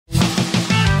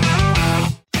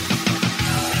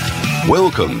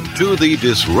Welcome to the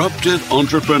Disruptive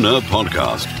Entrepreneur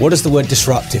Podcast. What does the word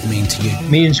disruptive mean to you? It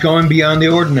means going beyond the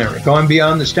ordinary, going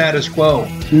beyond the status quo.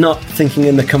 Not thinking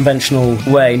in the conventional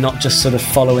way, not just sort of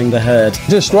following the herd.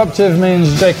 Disruptive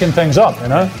means shaking things up, you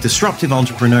know? Disruptive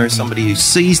entrepreneur is somebody who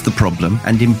sees the problem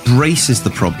and embraces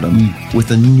the problem with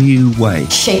a new way.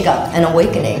 Shake up and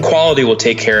awakening. Quality will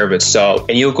take care of itself,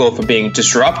 and you'll go from being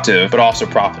disruptive but also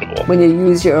profitable. When you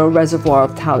use your reservoir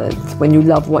of talent, when you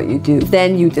love what you do,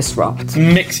 then you disrupt.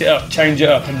 Mix it up, change it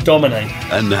up, and dominate.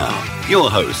 And now, your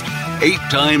host, 8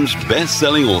 times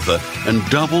best-selling author and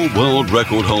double world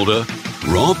record holder,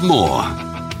 Rob Moore.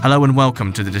 Hello and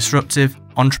welcome to the Disruptive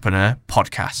Entrepreneur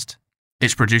Podcast.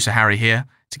 It's producer Harry here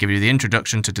to give you the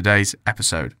introduction to today's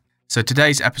episode. So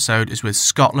today's episode is with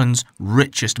Scotland's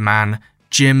richest man,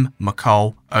 Jim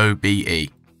McColl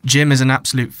OBE. Jim is an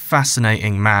absolute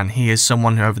fascinating man. He is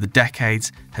someone who over the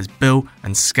decades has built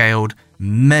and scaled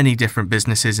many different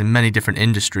businesses in many different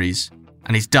industries.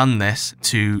 And he's done this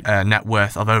to a net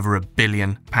worth of over £1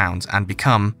 billion and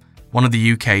become one of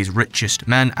the UK's richest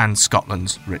men and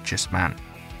Scotland's richest man.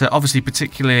 So obviously,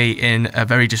 particularly in a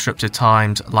very disruptive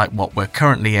times like what we're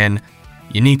currently in,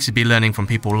 you need to be learning from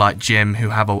people like Jim who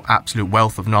have an absolute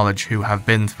wealth of knowledge, who have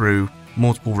been through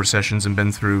multiple recessions and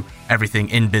been through everything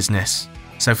in business.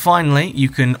 So finally, you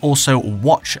can also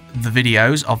watch the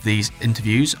videos of these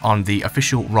interviews on the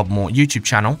official Rob Moore YouTube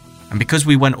channel. And because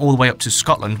we went all the way up to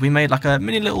Scotland, we made like a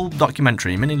mini little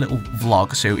documentary, mini little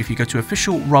vlog. So if you go to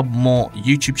official Rob Moore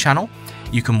YouTube channel,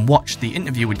 you can watch the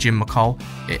interview with Jim McColl.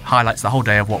 It highlights the whole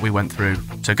day of what we went through.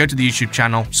 So go to the YouTube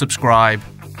channel, subscribe,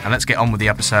 and let's get on with the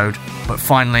episode. But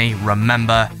finally,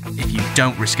 remember, if you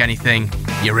don't risk anything,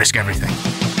 you risk everything.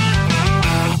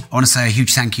 I want to say a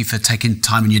huge thank you for taking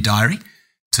time in your diary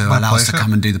to allow us to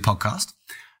come and do the podcast.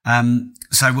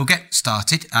 So we'll get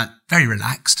started, very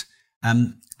relaxed.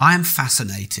 I am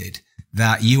fascinated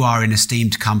that you are an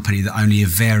esteemed company that only a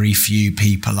very few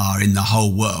people are in the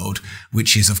whole world,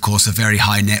 which is, of course, a very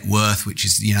high net worth, which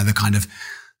is, the kind of,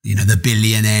 the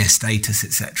billionaire status,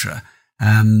 etc.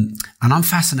 And I'm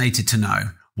fascinated to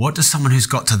know, what does someone who's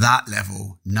got to that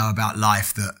level know about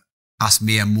life that us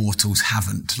mere mortals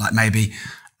haven't? Like maybe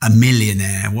a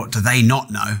millionaire, what do they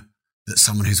not know that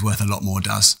someone who's worth a lot more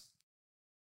does?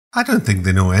 I don't think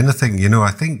they know anything.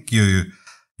 I think you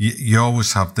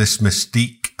always have this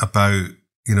mystique about,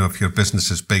 if your business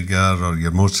is bigger or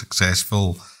you're more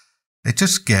successful, it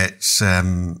just gets,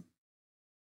 you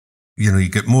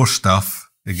get more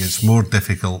stuff. It gets more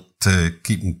difficult to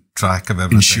keep track of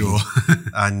everything. Sure.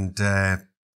 And,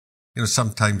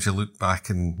 sometimes you look back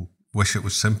and wish it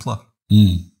was simpler.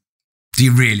 Mm. Do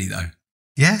you really though?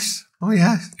 Yes. Oh,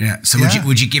 yeah. Yeah. So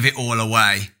would you give it all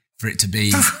away for it to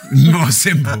be more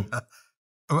simple?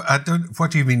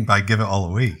 What do you mean by give it all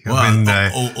away? Well,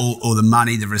 all the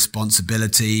money, the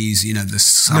responsibilities,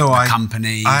 the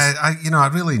companies. I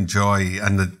really enjoy,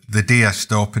 and the day I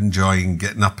stop enjoying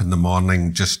getting up in the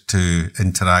morning just to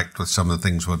interact with some of the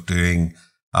things we're doing,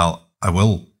 I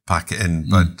will pack it in.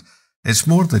 But it's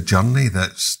more the journey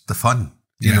that's the fun.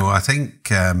 I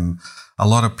think a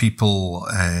lot of people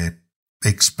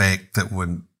expect that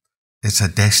when it's a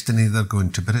destiny they're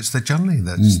going to, but it's the journey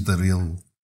that's the real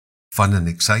fun and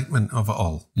excitement of it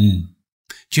all. Do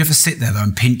you ever sit there though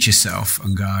and pinch yourself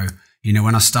and go,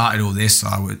 when I started all this,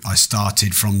 I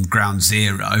started from ground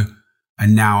zero,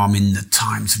 and now I'm in the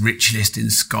Times Richest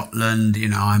in Scotland.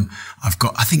 I've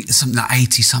got, I think it's something like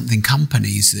 80 something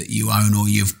companies that you own or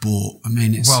you've bought. I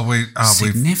mean, it's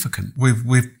significant.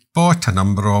 We've bought a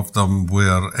number of them.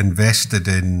 We're invested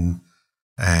in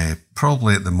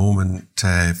probably at the moment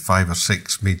 5 or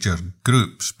 6 major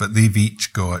groups, but they've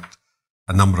each got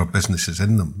a number of businesses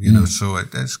in them, so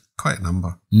it is quite a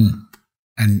number.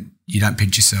 And you don't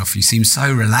pinch yourself. You seem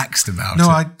so relaxed about it. No,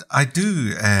 I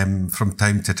do from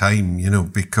time to time,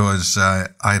 because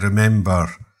I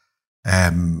remember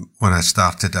when I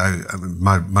started out,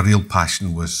 my real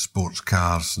passion was sports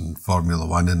cars and Formula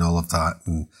One and all of that.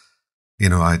 And,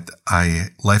 I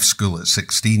left school at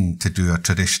 16 to do a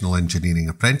traditional engineering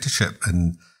apprenticeship.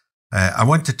 And I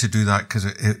wanted to do that because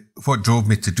what drove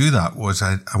me to do that was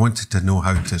I wanted to know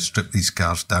how to strip these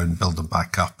cars down, build them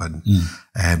back up. And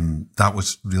that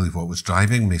was really what was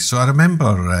driving me. So I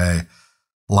remember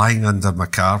lying under my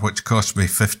car, which cost me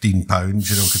 £15,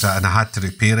 and I had to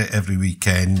repair it every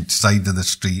weekend, side of the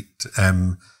street.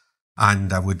 And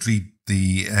I would read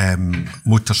the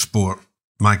motorsport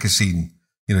magazine,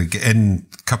 get in,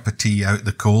 cup of tea out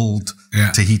the cold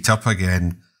to heat up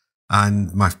again.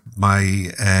 And my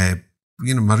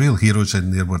real heroes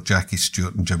in there were Jackie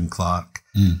Stewart and Jim Clark.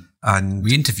 And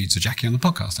we interviewed Sir Jackie on the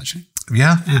podcast, actually.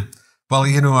 Yeah. Well,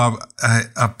 you know,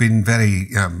 I've been very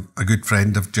a good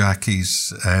friend of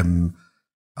Jackie's, and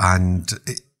I'm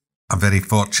very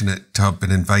fortunate to have been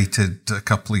invited a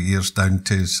couple of years down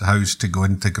to his house to go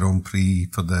into Grand Prix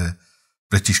for the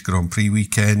British Grand Prix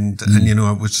weekend. And, you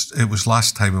know, it was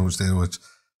last time I was there, I was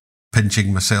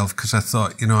pinching myself because I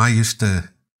thought, you know, I used to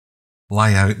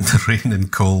lie out in the rain and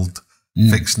cold,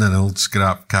 fixing an old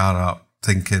scrap car up,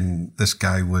 thinking this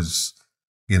guy was,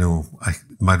 you know,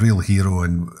 my real hero,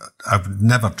 and I've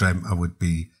never dreamt I would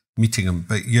be meeting him.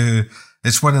 But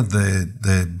it's one of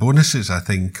the bonuses, I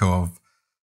think, of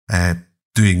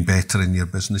doing better in your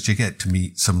business. You get to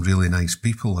meet some really nice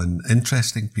people and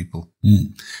interesting people.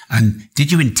 And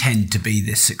did you intend to be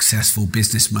this successful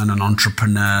businessman, an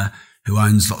entrepreneur who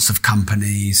owns lots of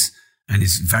companies and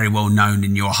is very well known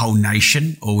in your whole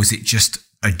nation, or was it just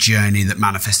a journey that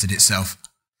manifested itself?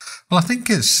 Well, I think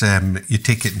it's you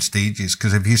take it in stages,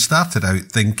 because if you started out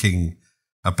thinking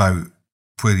about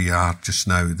where you are just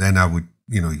now, then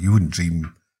you wouldn't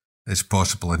dream it's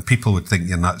possible, and people would think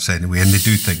you're nuts anyway, and they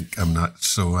do think I'm nuts.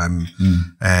 So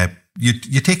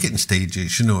you take it in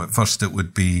stages. You know, at first it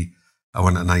would be, I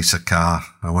want a nicer car,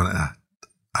 I want a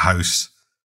house,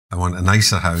 I want a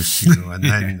nicer house, you know, and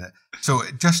then so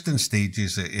just in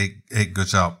stages it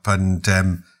goes up, and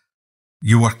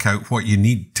you work out what you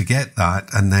need to get that,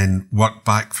 and then work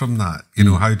back from that. You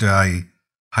know, how do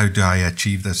I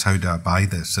achieve this? How do I buy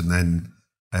this? And then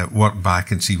work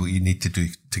back and see what you need to do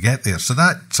to get there. So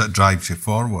that sort of drives you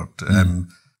forward.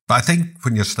 But I think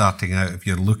when you're starting out, if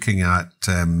you're looking at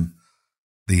the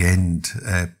end,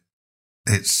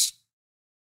 it's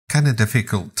kind of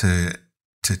difficult to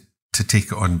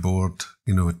take it on board,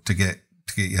 you know, to get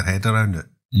your head around it.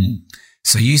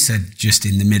 So you said just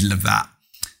in the middle of that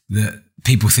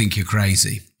people think you're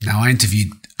crazy. Now, I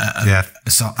interviewed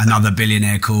another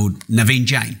billionaire called Naveen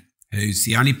Jain, who's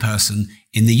the only person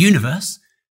in the universe,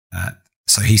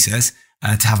 so he says,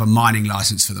 to have a mining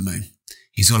license for the moon.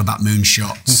 He's all about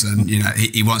moonshots and, you know,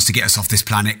 he wants to get us off this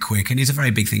planet quick. And he's a very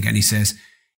big thinker. And he says,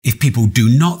 if people do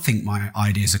not think my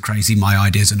ideas are crazy, my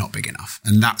ideas are not big enough.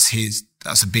 And that's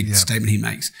a big statement he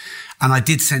makes. And I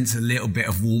did sense a little bit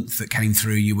of warmth that came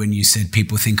through you when you said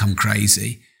people think I'm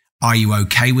crazy. Are you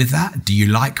okay with that? Do you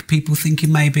like people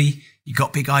thinking maybe you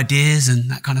got big ideas and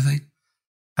that kind of thing?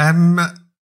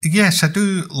 Yes, I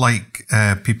do like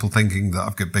people thinking that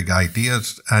I've got big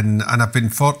ideas, and I've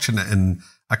been fortunate in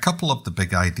a couple of the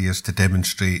big ideas to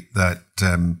demonstrate that,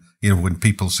 you know, when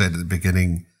people said at the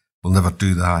beginning, we'll never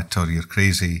do that, or you're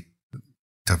crazy,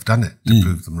 to have done it, to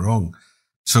prove them wrong.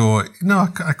 So, you know,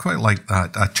 I quite like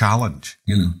that, a challenge,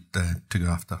 you know, to go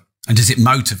after. And does it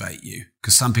motivate you?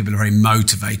 Because some people are very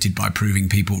motivated by proving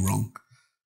people wrong.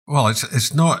 Well,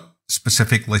 it's not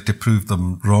specifically to prove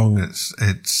them wrong. It's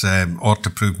or to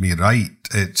prove me right.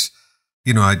 It's,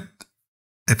 you know,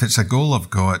 if it's a goal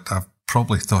I've got, I've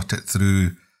probably thought it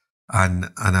through, and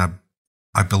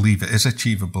I believe it is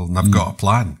achievable, and I've got a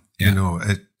plan. Yeah. You know,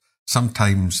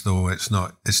 sometimes though it's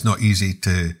not easy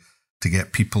to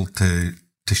get people to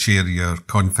share your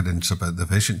confidence about the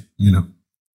vision. You know.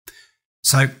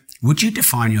 So, would you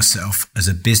define yourself as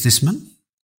a businessman,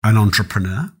 an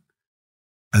entrepreneur?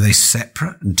 Are they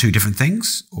separate and two different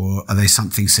things, or are they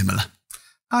something similar?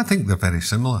 I think they're very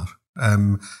similar.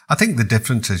 I think the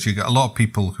difference is you get a lot of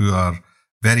people who are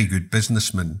very good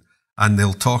businessmen, and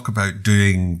they'll talk about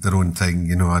doing their own thing.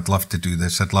 You know, I'd love to do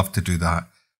this, I'd love to do that,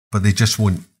 but they just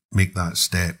won't make that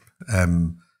step.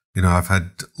 You know, I've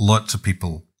had lots of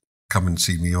people come and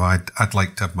see me. Oh, I'd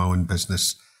like to have my own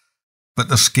business. But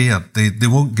they're scared. They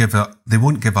won't give up. They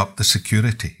won't give up the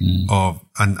security of,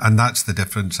 and that's the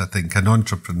difference. I think an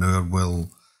entrepreneur will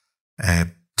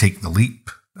take the leap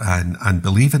and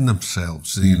believe in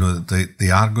themselves. You know, they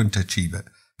are going to achieve it.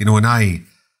 You know, when I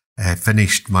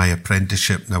finished my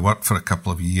apprenticeship and I worked for a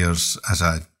couple of years as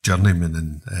a journeyman,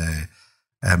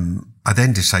 and I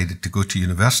then decided to go to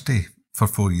university for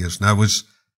 4 years. And I was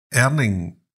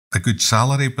earning a good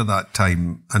salary by that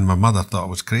time, and my mother thought I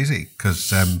was crazy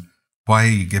because. Why are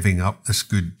you giving up this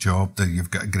good job that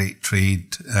you've got a great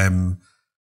trade? And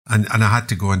I had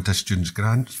to go into students'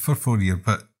 grants for 4 years,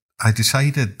 but I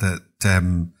decided that,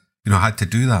 you know, I had to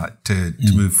do that to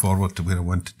move forward to where I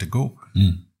wanted to go.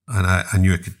 And I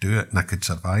knew I could do it and I could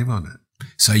survive on it.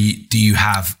 So do you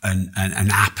have an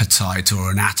appetite or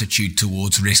an attitude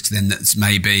towards risk then that's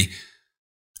maybe,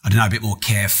 I don't know, a bit more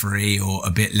carefree or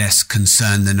a bit less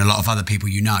concerned than a lot of other people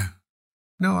you know?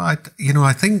 No, I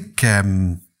think,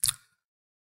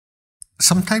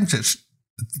 sometimes it's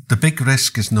the big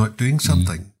risk is not doing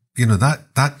something. You know,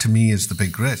 that to me is the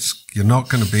big risk. You're not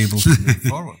going to be able to move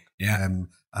forward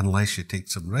unless you take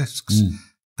some risks.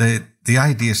 The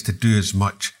idea is to do as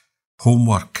much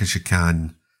homework as you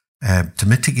can to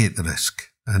mitigate the risk.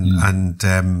 And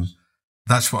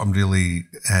that's what I'm really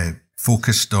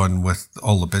focused on with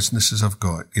all the businesses I've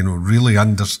got. Really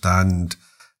understand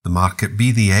the market,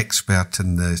 be the expert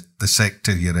in the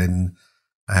sector you're in,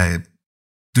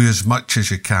 do as much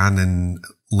as you can in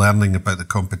learning about the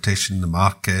competition, the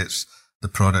markets, the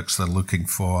products they're looking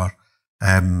for,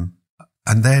 and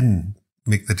then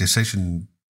make the decision.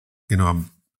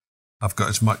 I've got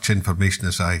as much information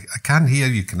as I can here.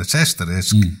 You can assess the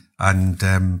risk and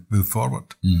move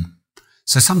forward.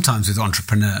 So sometimes with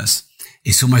entrepreneurs,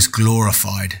 it's almost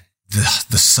glorified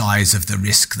the size of the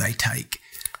risk they take.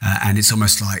 And it's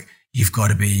almost like you've got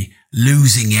to be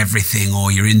losing everything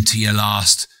or you're into your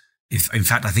last. In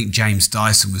fact, I think James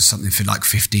Dyson was something for like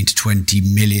 15 to 20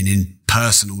 million in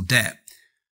personal debt.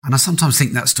 And I sometimes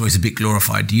think that story is a bit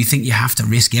glorified. Do you think you have to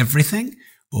risk everything?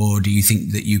 Or do you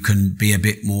think that you can be a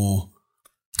bit more,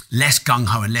 less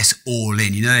gung-ho and less all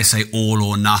in? They say all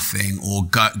or nothing, or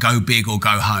go big or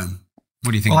go home.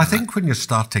 What do you think? Well, I think when you're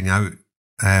starting out,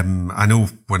 I know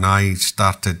when I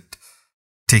started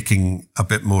taking a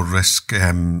bit more risk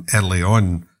early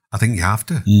on, I think you have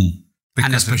to.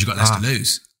 And I suppose you've got less to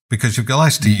lose. Because you've got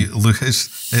less to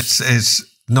lose. It's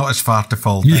not as far to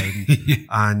fall down.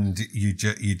 And you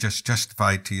just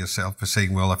justify it to yourself by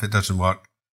saying, well, if it doesn't work,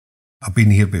 I've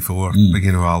been here before, but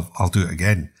I'll do it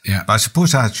again. Yeah. But I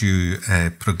suppose as you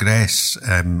progress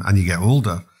and you get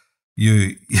older,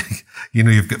 you've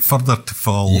got further to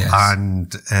fall,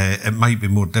 and it might be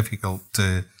more difficult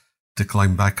to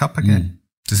climb back up again.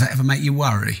 Does that ever make you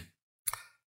worry?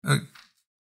 I'm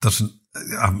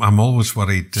always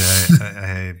worried.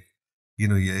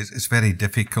 It's very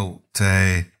difficult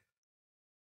to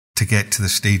get to the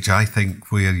stage, I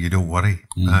think, where you don't worry.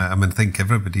 I think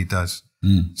everybody does.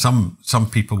 Some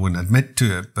people wouldn't admit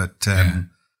to it, but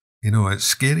it's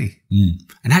scary.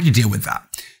 And how do you deal with that?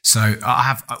 So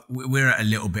we're at a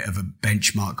little bit of a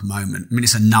benchmark moment. I mean,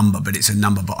 it's a number, but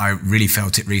I really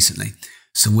felt it recently.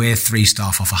 So we're 3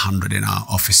 staff off 100 in our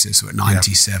offices. We're at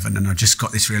 97. And I just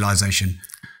got this realization,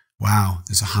 wow,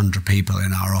 there's 100 people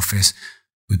in our office.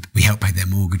 We help pay their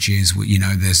mortgages.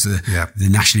 There's the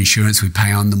national insurance we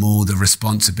pay on them all, the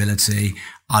responsibility.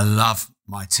 I love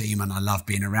my team and I love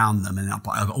being around them.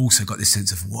 But I've also got this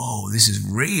sense of, whoa, this is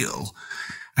real.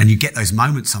 And you get those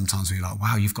moments sometimes where you're like,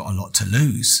 wow, you've got a lot to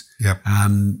lose. Yep.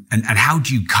 And how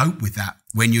do you cope with that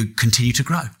when you continue to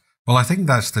grow? Well, I think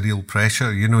that's the real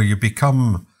pressure. You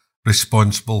become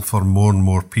responsible for more and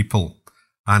more people.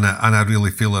 And I really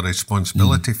feel a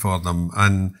responsibility for them.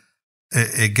 And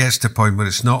it gets to a point where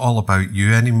it's not all about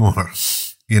you anymore.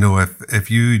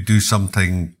 If you do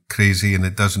something crazy and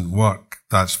it doesn't work,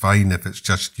 that's fine if it's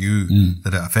just you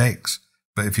that it affects.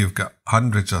 But if you've got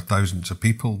hundreds or thousands of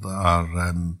people that are,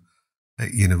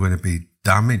 going to be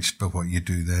damaged by what you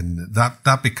do, then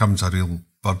that becomes a real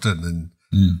burden.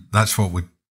 And that's what would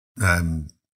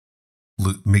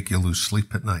make you lose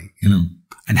sleep at night,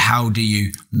 And how do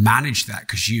you manage that?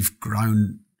 Because you've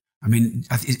grown. I mean,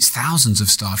 it's thousands of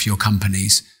staff your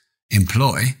companies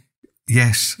employ.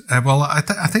 Yes. Well, I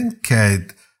think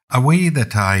a way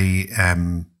that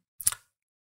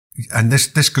and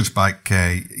this goes back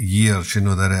years,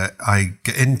 that I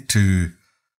get into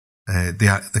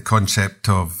the concept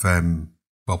of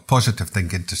positive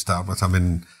thinking to start with. I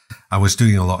mean, I was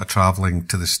doing a lot of traveling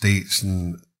to the States,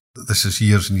 and this is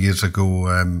years and years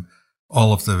ago.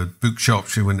 All of the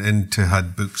bookshops we went into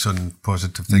had books on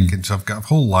positive thinking. So I've got a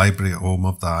whole library at home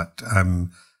of that.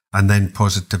 And then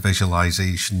positive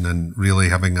visualization and really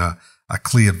having a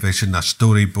clear vision, a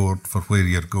storyboard for where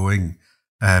you're going.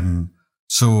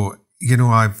 So,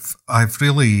 I've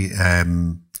really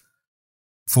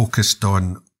focused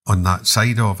on that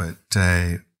side of it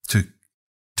to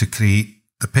create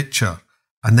the picture,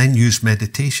 and then use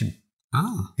meditation.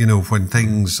 When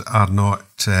things are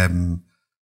not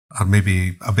are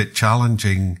maybe a bit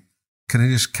challenging, can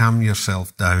you just calm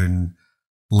yourself down,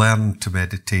 learn to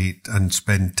meditate, and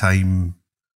spend time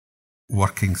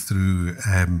working through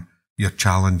your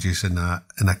challenges in a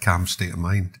calm state of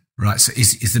mind? Right. So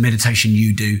is the meditation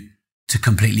you do to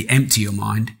completely empty your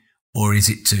mind, or is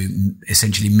it to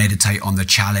essentially meditate on the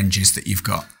challenges that you've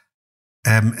got?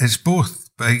 It's both.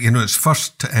 But, it's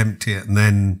first to empty it and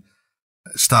then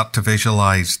start to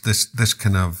visualize this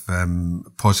kind of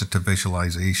positive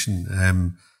visualization.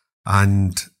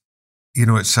 And,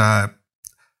 it's a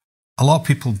lot of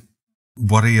people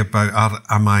worry about,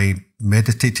 am I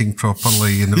meditating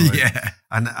properly? Yeah.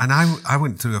 And I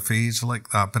went through a phase like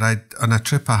that, but on a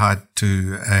trip I had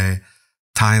to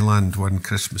Thailand one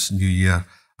Christmas and New Year,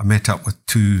 I met up with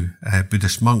 2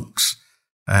 Buddhist monks,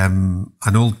 an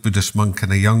old Buddhist monk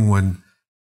and a young one.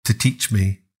 to teach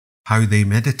me how they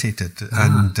meditated.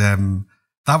 And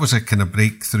that was a kind of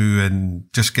breakthrough in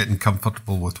just getting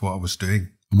comfortable with what I was doing.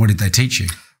 And what did they teach you?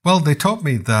 Well, they taught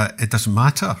me that it doesn't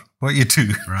matter what you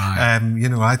do. Right.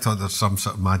 I thought there's some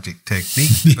sort of magic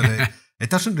technique, but it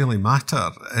doesn't really matter.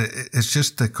 It's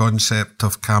just the concept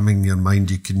of calming your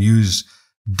mind. You can use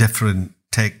different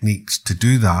techniques to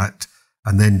do that,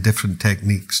 and then different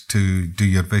techniques to do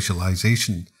your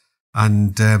visualization.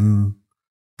 And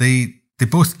they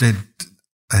both did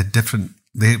different.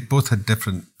 They both had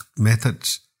different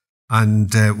methods,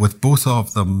 and with both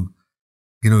of them,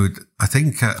 I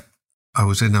think I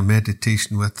was in a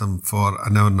meditation with them for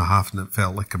an hour and a half, and it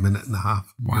felt like a minute and a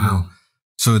half. Wow!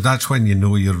 So that's when you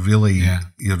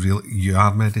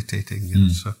are meditating.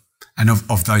 So. And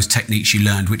of those techniques you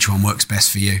learned, which one works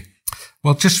best for you?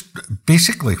 Well, just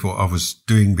basically what I was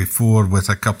doing before, with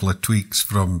a couple of tweaks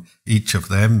from each of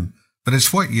them. But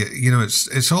it's what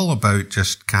it's all about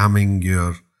just calming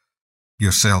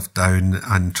yourself down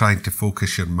and trying to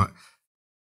focus your mind.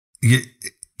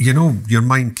 Your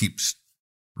mind keeps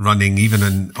running,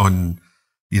 even on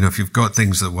if you've got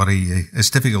things that worry you, it's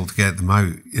difficult to get them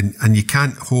out, and you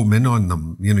can't home in on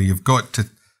them. You've got to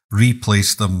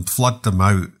replace them, flood them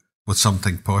out with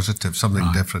something positive,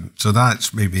 something different. So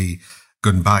that's maybe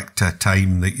going back to a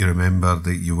time that you remember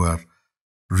that you were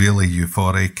really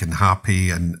euphoric and happy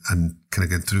and kind of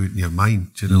going through it in your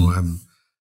mind,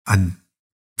 and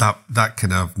that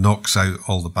kind of knocks out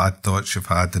all the bad thoughts you've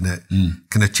had, and it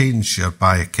kind of changes your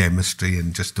biochemistry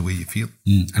and just the way you feel.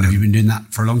 And have you been doing that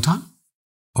for a long time?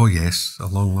 Oh yes, a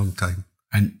long, long time.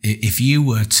 And if you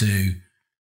were to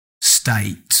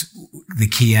state the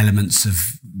key elements of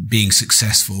being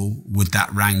successful, would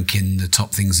that rank in the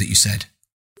top things that you said?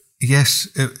 Yes,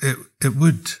 it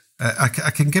would. I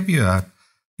can give you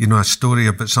a story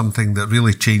about something that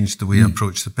really changed the way I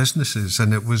approach the businesses,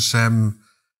 and it was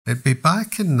it'd be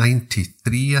back in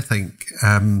 '93, I think.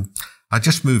 I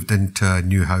just moved into a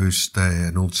new house,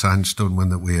 an old sandstone one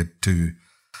that we had to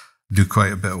do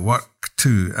quite a bit of work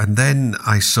to, and then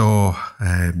I saw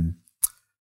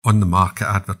on the market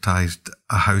advertised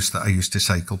a house that I used to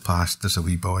cycle past as a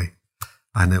wee boy.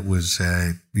 And it was,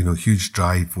 huge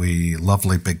driveway,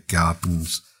 lovely big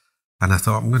gardens. And I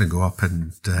thought, I'm going to go up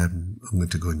and I'm going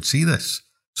to go and see this.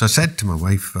 So I said to my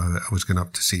wife, I was going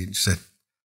up to see it, and she said,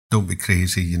 don't be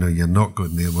crazy, you're not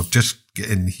going there. We've just get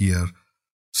in here,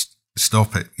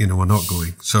 stop it, we're not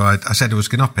going. So I said I was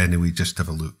going up anyway, just to have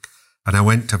a look. And I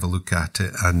went to have a look at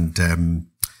it, and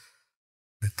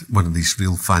one of these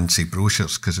real fancy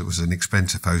brochures, because it was an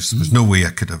expensive house. There was no way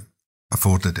I could have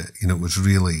afforded it. It was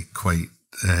really quite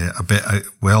a bit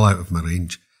well out of my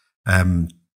range.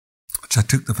 So I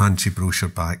took the fancy brochure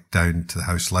back down to the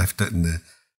house, left it in the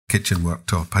kitchen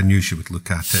worktop. I knew she would look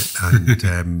at it,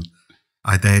 and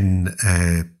I then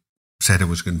said I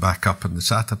was going back up on the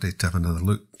Saturday to have another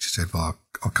look. She said, well,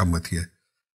 I'll come with you,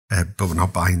 but we're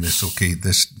not buying this, okay?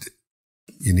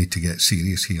 You need to get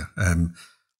serious here.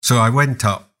 So I went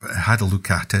up, had a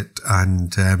look at it,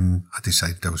 and I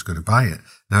decided I was going to buy it.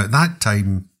 Now, at that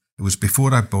time, it was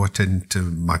before I bought into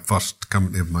my first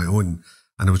company of my own,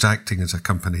 and I was acting as a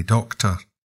company doctor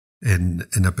in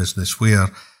a business where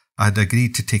I'd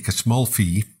agreed to take a small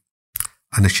fee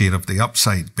and a share of the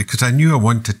upside, because I knew I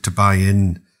wanted to buy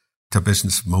in to a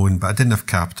business of my own, but I didn't have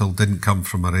capital, didn't come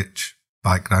from a rich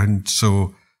background,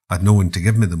 so I had no one to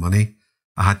give me the money.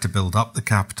 I had to build up the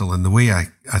capital, and the way I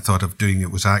thought of doing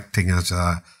it was acting as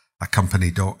a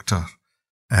company doctor,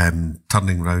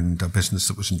 turning around a business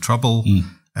that was in trouble,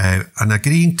 and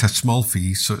agreeing to a small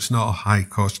fee, so it's not a high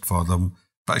cost for them,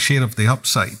 but a share of the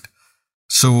upside.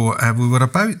 So we were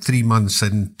about 3 months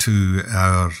into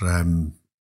our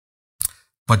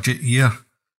budget year,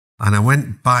 and I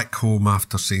went back home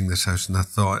after seeing this house, and I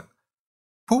thought,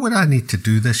 what would I need to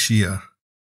do this year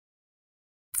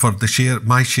for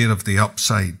my share of the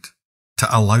upside to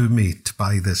allow me to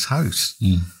buy this house?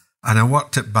 And I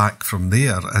worked it back from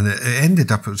there, and it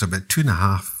ended up, it was about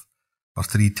 2.5 or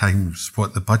 3 times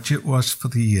what the budget was for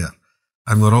the year.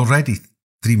 And we're already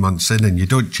 3 months in, and you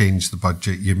don't change the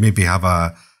budget. You maybe have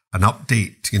an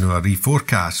update, a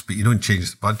reforecast, but you don't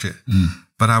change the budget.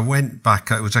 But I went back,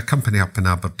 it was a company up in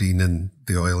Aberdeen in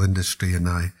the oil industry, and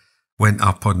I went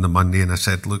up on the Monday and I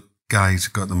said, look, guys,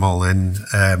 got them all in.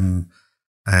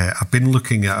 I've been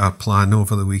looking at our plan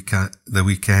over the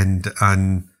weekend,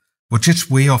 and we're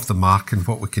just way off the mark in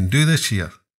what we can do this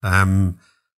year. And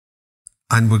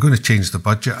we're going to change the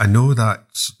budget. I know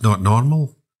that's not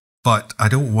normal, but I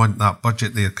don't want that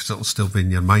budget there because it'll still be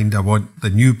in your mind. I want the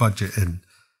new budget in.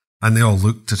 And they all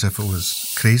looked as if it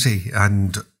was crazy.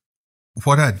 And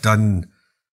what I'd done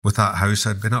with that house.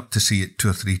 I'd been up to see it 2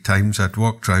 or 3 times. I'd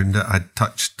walked around it. I'd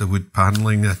touched the wood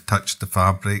panelling. I'd touched the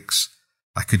fabrics.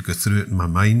 I could go through it in my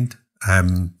mind.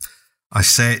 I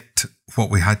set what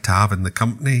we had to have in the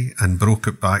company and broke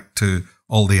it back to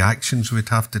all the actions we'd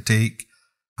have to take.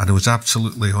 And I was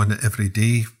absolutely on it every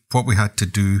day, what we had to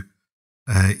do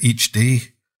each day.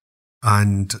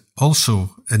 And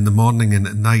also in the morning and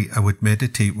at night, I would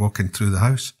meditate walking through the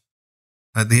house.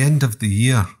 At the end of the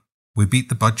year, we beat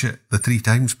the budget, the 3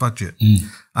 times budget.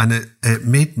 And it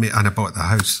made me, and I bought the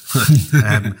house.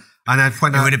 And it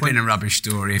would have been a rubbish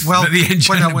story if well, at the end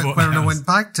when I went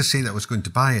back to say that I was going to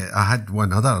buy it, I had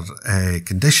one other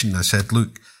condition. I said,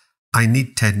 look, I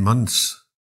need 10 months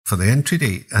for the entry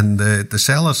date. And the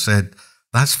seller said,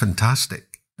 that's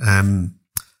fantastic,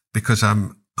 because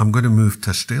I'm going to move to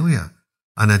Australia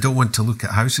and I don't want to look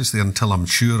at houses there until I'm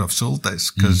sure I've sold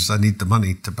this, because I need the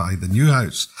money to buy the new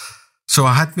house. So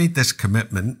I had made this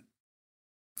commitment.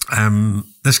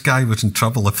 This guy was in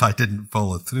trouble if I didn't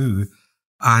follow through.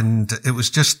 And it was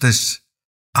just this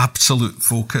absolute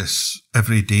focus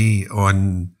every day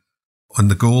on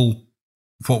the goal,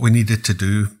 what we needed to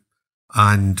do,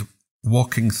 and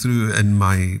walking through in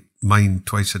my mind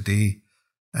twice a day.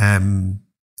 And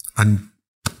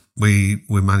we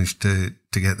managed to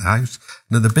get the house.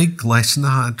 Now, the big lesson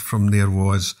I had from there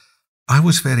was I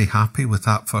was very happy with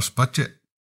that first budget.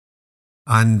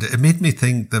 And it made me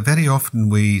think that very often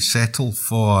we settle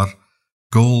for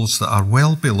goals that are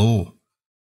well below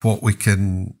what we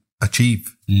can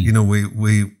achieve. You know,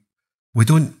 we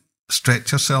don't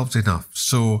stretch ourselves enough.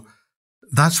 So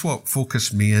that's what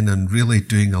focused me in on really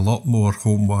doing a lot more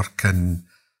homework and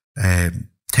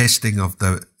testing of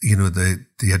the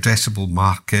addressable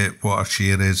market, what our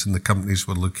share is and the companies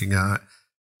we're looking at.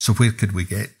 So where could we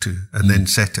get to? And then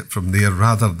set it from there,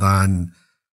 rather than,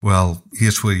 well,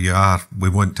 here's where you are. We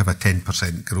want to have a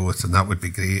 10% growth and that would be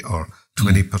great, or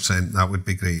 20%, that would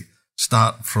be great.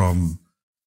 Start from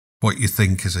what you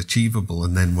think is achievable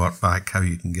and then work back how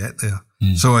you can get there.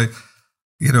 So it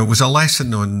was a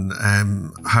lesson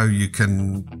on how you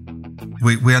can,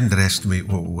 we underestimate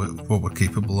what we're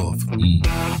capable of.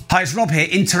 Hi, it's Rob here,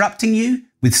 interrupting you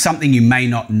with something you may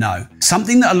not know.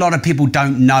 Something that a lot of people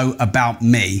don't know about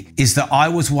me is that I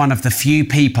was one of the few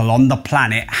people on the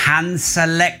planet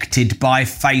hand-selected by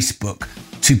Facebook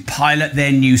to pilot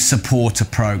their new supporter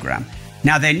program.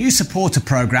 Now, their new supporter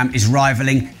program is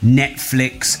rivaling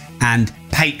Netflix and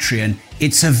Patreon.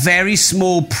 It's a very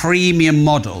small premium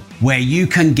model where you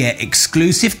can get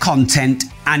exclusive content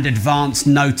and advance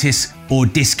notice or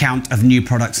discount of new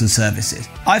products and services.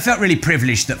 I felt really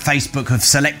privileged that Facebook have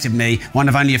selected me, one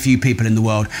of only a few people in the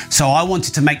world. So I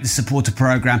wanted to make the supporter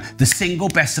program the single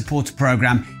best supporter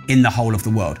program in the whole of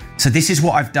the world. So this is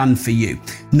what I've done for you.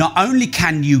 Not only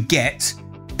can you get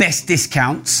best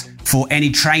discounts for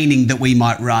any training that we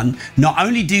might run, not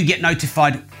only do you get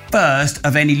notified first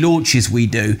of any launches we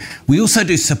do, we also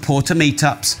do supporter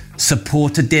meetups,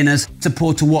 supporter dinners,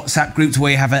 supporter WhatsApp groups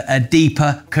where you have a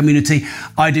deeper community.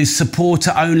 I do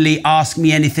supporter only Ask Me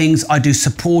Anythings. I do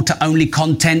supporter only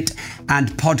content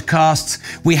and podcasts.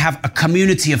 We have a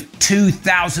community of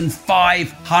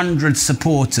 2,500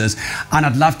 supporters, and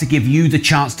I'd love to give you the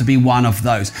chance to be one of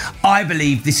those. I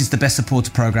believe this is the best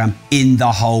supporter program in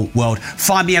the whole world.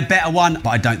 Find me a better one, but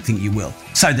I don't think you will.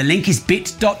 So the link is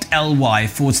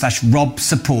bit.ly/Rob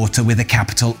Supporter with a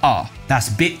capital R. That's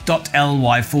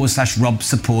bit.ly/Rob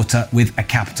Supporter with a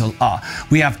capital R.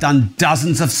 We have done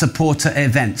dozens of supporter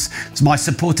events. So my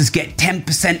supporters get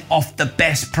 10% off the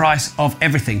best price of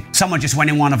everything. Someone just went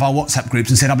in one of our WhatsApp groups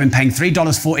and said, I've been paying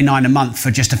 $3.49 a month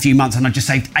for just a few months and I just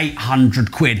saved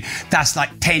 800 quid. That's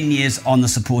like 10 years on the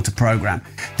supporter program.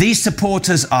 These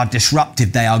supporters are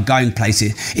disruptive. They are going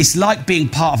places. It's like being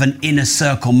part of an inner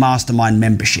circle mastermind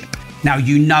membership. Now,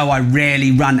 you know I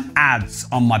rarely run ads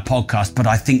on my podcast, but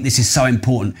I think this is so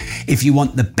important if you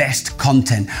want the best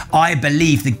content. I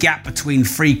believe the gap between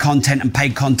free content and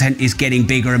paid content is getting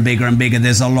bigger and bigger and bigger.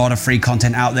 There's a lot of free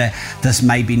content out there that's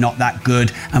maybe not that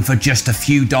good. And for just a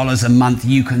few dollars a month,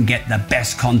 you can get the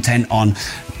best content on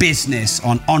business,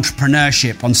 on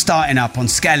entrepreneurship, on starting up, on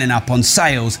scaling up, on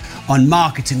sales, on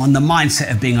marketing, on the mindset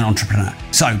of being an entrepreneur.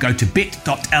 So go to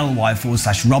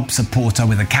bit.ly/Rob Supporter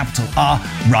with a capital R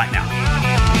right now.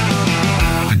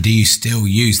 And do you still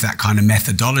use that kind of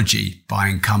methodology,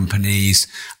 buying companies,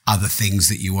 other things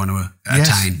that you want to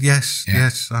attain? Yes.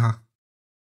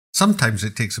 Sometimes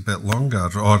it takes a bit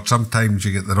longer, or sometimes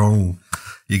you get down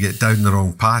the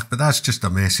wrong path, but that's just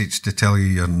a message to tell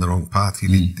you're on the wrong path. You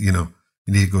need, you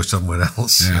need to go somewhere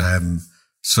else. Yeah.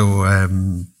 So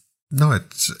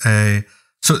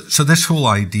this whole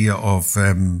idea of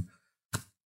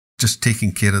just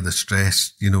taking care of the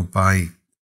stress, by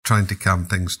trying to calm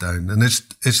things down. And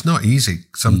it's not easy.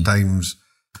 Sometimes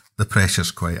the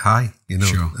pressure's quite high,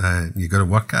 Sure. You got to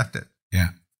work at it. Yeah.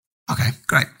 Okay,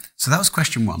 great. So that was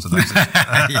question one.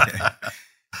 Yeah.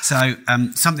 So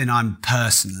something I'm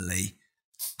personally,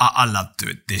 I love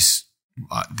doing this.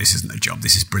 This isn't a job.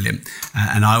 This is brilliant.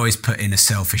 And I always put in a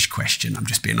selfish question. I'm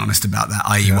just being honest about that.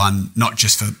 I.e. one, not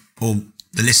just for all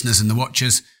the listeners and the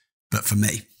watchers, but for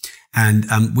me.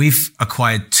 And we've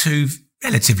acquired 2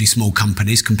 relatively small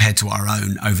companies compared to our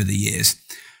own over the years.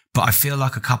 But I feel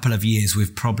like a couple of years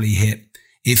we've probably hit,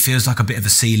 it feels like a bit of a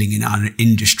ceiling in our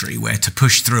industry where to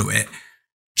push through it,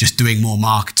 just doing more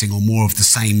marketing or more of the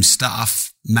same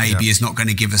stuff maybe is not going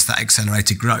to give us that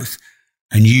accelerated growth.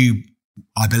 And you,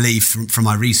 I believe from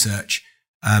my research,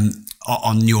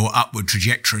 on your upward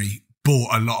trajectory,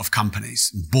 bought a lot of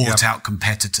companies, bought out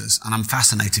competitors. And I'm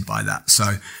fascinated by that.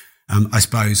 So I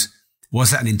suppose,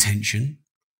 was that an intention?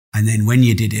 And then when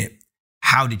you did it,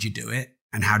 how did you do it?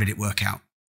 And how did it work out?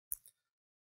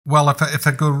 Well, if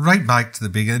I go right back to the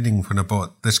beginning when I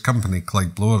bought this company,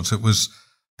 Clyde Blowers, it was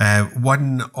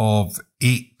one of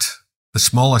 8, the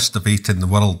smallest of 8 in the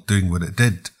world doing what it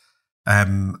did.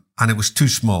 And it was too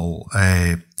small,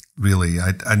 really.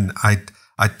 I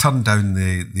turned down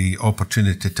the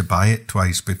opportunity to buy it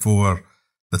twice before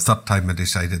the third time I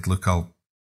decided, look,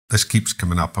 this keeps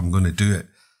coming up. I'm going to do it.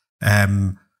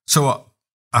 So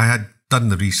I had done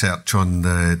the research on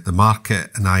the market,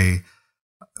 and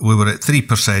we were at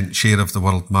 3% share of the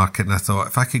world market. And I thought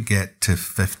if I could get to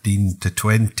 15 to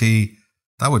 20,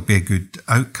 that would be a good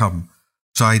outcome.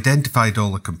 So I identified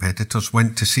all the competitors,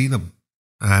 went to see them.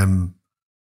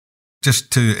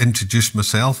 Just to introduce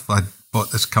myself, I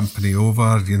bought this company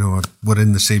over, we're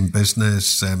in the same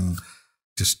business,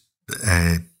 just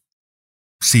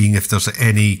seeing if there's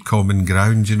any common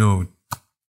ground,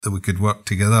 that we could work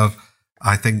together.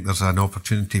 I think there's an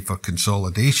opportunity for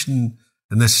consolidation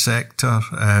in this sector.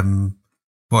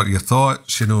 What are your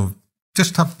thoughts?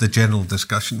 Just have the general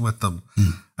discussion with them.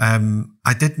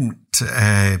 I didn't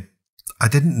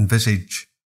envisage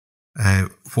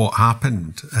what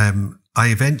happened. I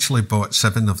eventually bought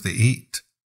 7 of the 8,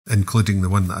 including the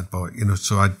one that I'd bought,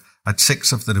 so I'd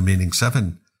 6 of the remaining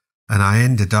 7. And I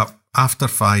ended up, after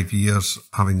 5 years,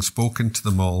 having spoken to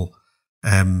them all,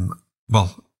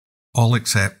 all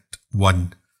except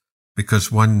one,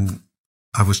 because one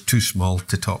I was too small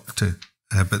to talk to,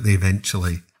 but they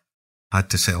eventually had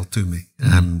to sell to me.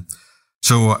 I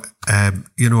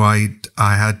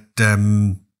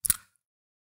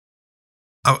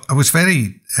was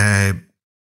very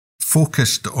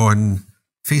focused on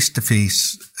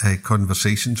face-to-face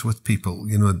conversations with people,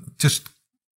 just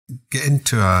get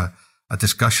into a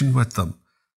discussion with them.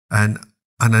 And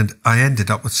I ended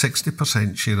up with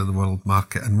 60% share of the world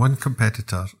market and one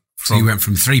competitor. So you went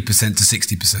from 3% to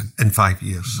 60%? In 5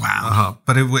 years. Wow.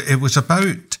 But it was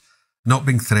about not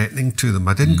being threatening to them.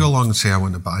 I didn't go along and say, I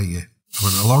want to buy you. I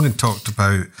went along and talked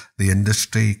about the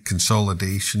industry,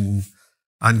 consolidation,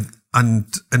 and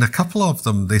in a couple of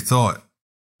them, they thought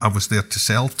I was there to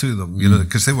sell to them,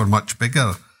 because they were much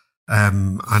bigger.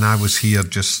 And I was here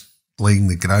just laying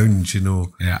the ground,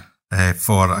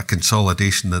 for a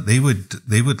consolidation that they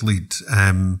would lead.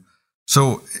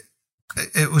 So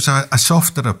it was a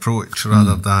softer approach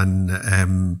rather than,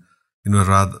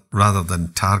 rather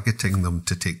than targeting them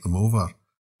to take them over.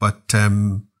 But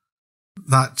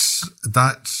that's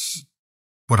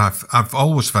what I've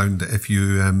always found, that if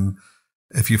you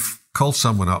call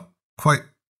someone up, quite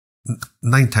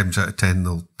 9 times out of 10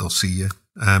 they'll see you,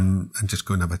 and just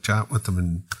go and have a chat with them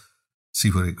and see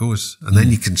where it goes, and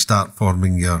then you can start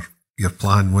forming your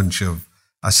plan once you've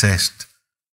assessed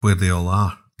where they all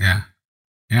are. Yeah.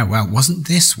 Well, wasn't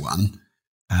this one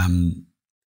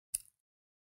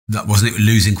wasn't it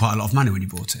losing quite a lot of money when you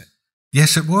bought it?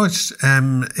 Yes, it was.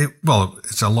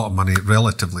 It's a lot of money,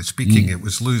 relatively speaking. It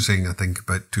was losing, I think,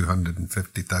 about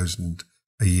 250,000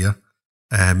 a year.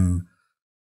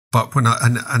 But when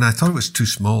I thought it was too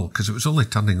small because it was only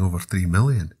turning over 3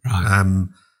 million. Right.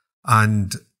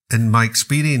 And in my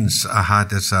experience I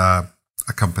had as a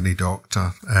company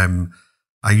doctor,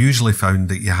 I usually found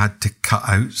that you had to cut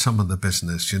out some of the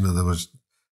business. You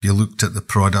looked at the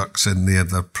products in there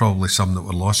are probably some that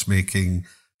were loss making.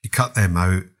 You cut them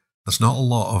out. There's not a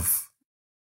lot of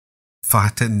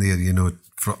fat in there,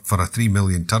 for a 3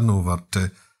 million turnover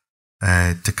to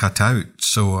cut out.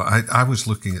 So I was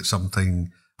looking at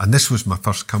something, and this was my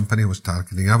first company I was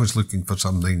targeting. I was looking for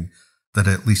something that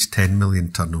at least 10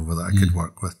 million turnover that I could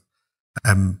work with.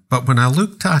 But when I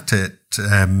looked at it,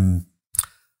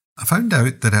 I found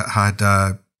out that it had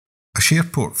a share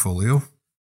portfolio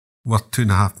worth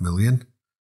 2.5 million.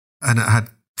 and it had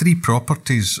 3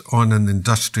 properties on an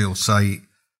industrial site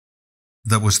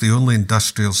that was the only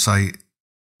industrial site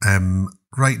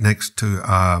right next to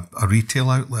a retail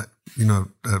outlet, a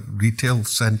retail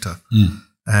centre,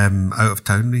 out of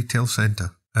town retail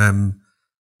centre. And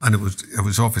it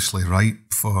was obviously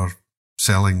ripe for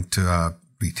selling to a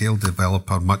retail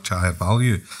developer, much higher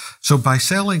value. So by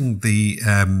selling the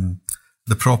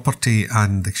property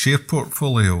and the share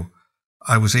portfolio,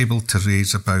 I was able to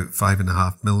raise about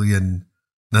 5.5 million.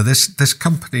 Now this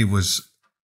company was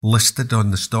listed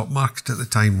on the stock market at the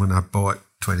time when I bought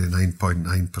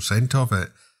 29.9% of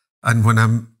it. And when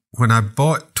I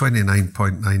bought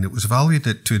 29.9, it was valued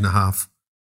at 2.5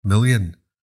 million.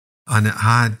 And it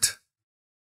had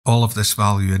all of this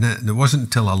value in it. And it wasn't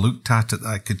until I looked at it that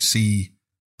I could see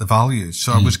the value.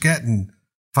 So I was getting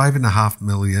 5.5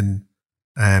 million,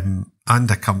 and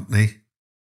a company,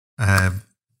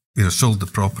 sold the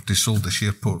property, sold the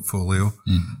share portfolio,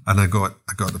 and I got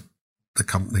the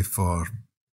company for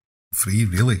free,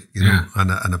 really,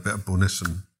 and a bit of bonus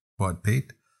on what I'd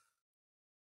paid.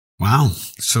 Wow.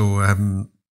 So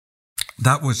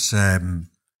that was... and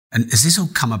has this all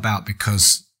come about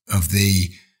because of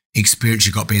the experience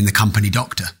you got being the company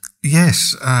doctor?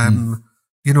 Yes. I'd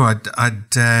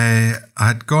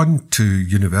gone to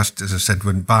university, as I said,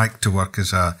 went back to work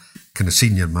as a kind of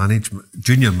junior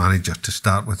manager to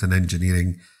start with in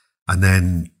engineering, and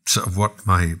then sort of worked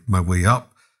my way up.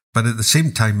 But at the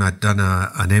same time, I'd done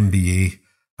an MBA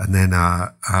and then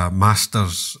a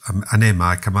master's, an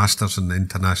MAC, a master's in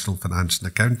international finance and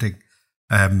accounting.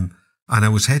 And I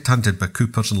was headhunted by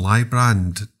Coopers and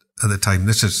Lybrand at the time.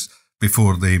 This is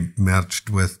before they merged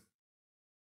with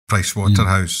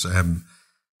Pricewaterhouse.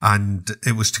 And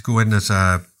it was to go in as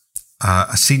a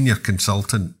senior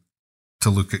consultant to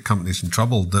look at companies in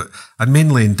trouble, and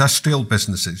mainly industrial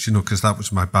businesses, because that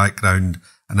was my background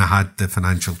and I had the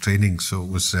financial training, so it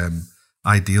was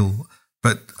ideal.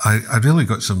 But I really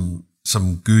got some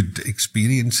good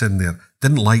experience in there.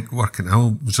 Didn't like working.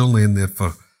 I was only in there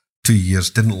for 2 years.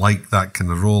 Didn't like that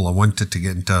kind of role. I wanted to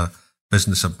get into a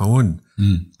business of my own.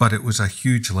 But it was a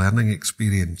huge learning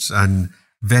experience and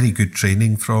very good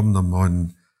training from them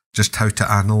on just how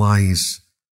to analyse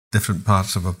different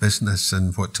parts of a business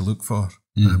and what to look for.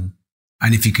 And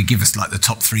if you could give us like the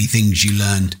top 3 things you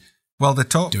learned. Well, the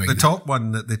top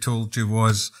one that they told you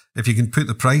was, if you can put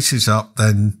the prices up,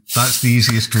 then that's the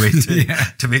easiest way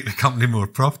to make the company more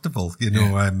profitable,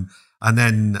 And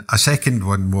then a second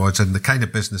one was, and the kind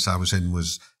of business I was in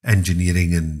was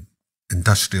engineering and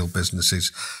industrial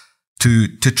businesses, to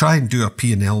try and do a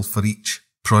P&L for each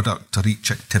product or each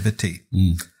activity.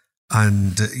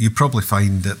 And you probably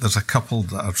find that there's a couple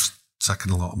that are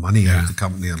sucking a lot of money out of the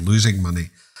company or losing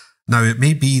money. Now, it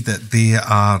may be that they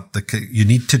are you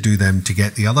need to do them to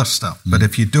get the other stuff. But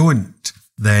if you don't,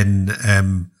 then,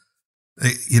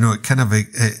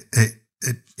 it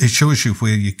shows you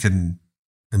where you can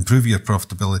improve your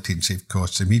profitability and save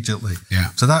costs immediately.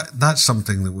 Yeah. So that's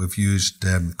something that we've used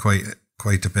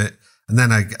quite a bit. And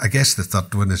then I guess the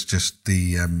third one is just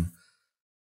this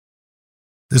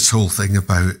whole thing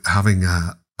about having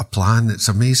a plan. It's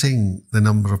amazing the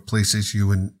number of places you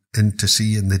went in to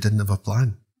see and they didn't have a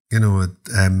plan.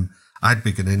 I'd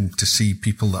be going in to see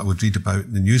people that I would read about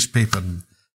in the newspaper and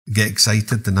get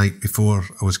excited the night before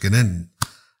I was going in.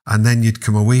 And then you'd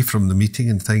come away from the meeting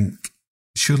and think,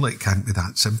 surely it can't be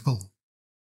that simple.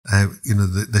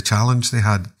 The challenge they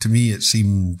had, to me, it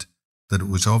seemed that it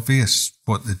was obvious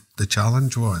what the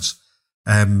challenge was.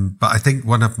 But I think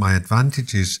one of my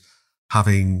advantages,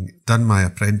 having done my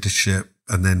apprenticeship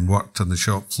and then worked on the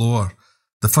shop floor,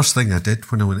 the first thing I did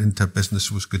when I went into a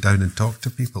business was go down and talk to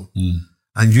people.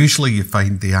 And usually you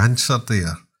find the answer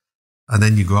there. And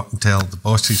then you go up and tell the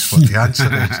bosses what the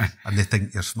answer is, and they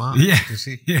think you're smart. Yeah. You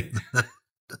see?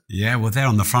 Yeah, well, they're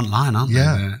on the front line, aren't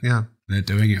they? They're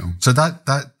doing it all. So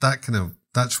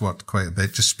that's worked quite a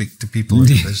bit. Just speak to people in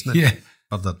the business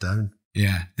further down.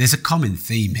 Yeah. There's a common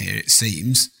theme here, it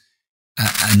seems.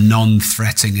 A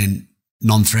non-threatening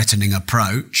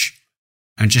approach,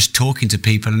 and just talking to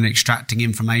people and extracting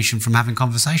information from having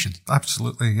conversations.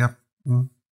 Absolutely, yeah.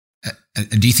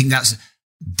 Do you think that's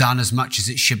done as much as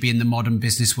it should be in the modern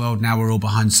business world? Now we're all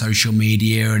behind social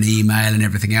media and email and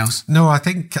everything else. No, I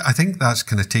think that's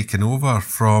kind of taken over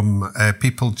from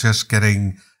people just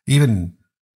getting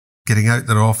out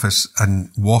their office and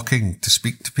walking to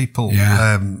speak to people.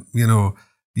 Yeah.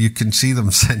 You can see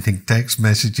them sending text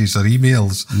messages or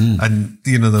emails, and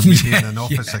they're meeting in an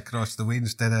office across the way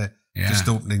instead of just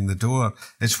opening the door.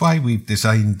 It's why we've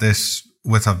designed this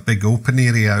with a big open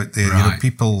area out there. Right.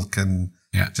 People can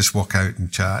just walk out and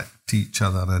chat to each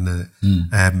other, and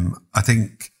I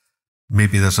think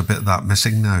maybe there's a bit of that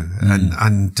missing now.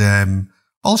 And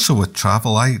also with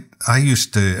travel, I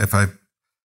used to, if I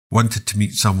wanted to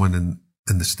meet someone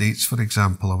in the States, for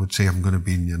example, I would say, I'm going to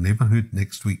be in your neighbourhood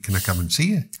next week. Can I come and see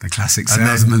you? The classic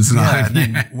salesman's line. And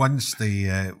then once they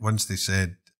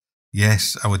said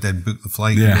yes, I would then book the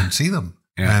flight and go and see them.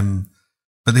 Yeah.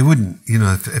 But they wouldn't,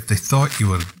 if they thought you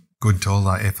were going to all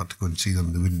that effort to go and see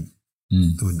them, they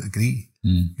wouldn't agree,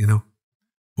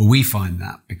 Well, we find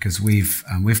that because we've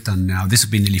done now, this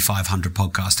will be nearly 500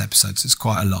 podcast episodes. It's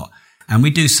quite a lot. And we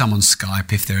do some on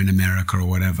Skype if they're in America or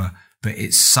whatever, but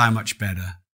it's so much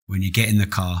better when you get in the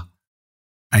car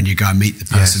and you go and meet the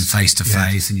person face to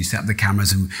face and you set up the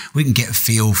cameras and we can get a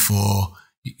feel for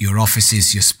your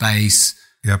offices, your space.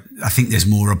 Yep. I think there's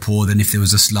more rapport than if there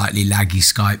was a slightly laggy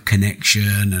Skype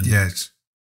connection. And yes.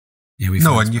 Yeah,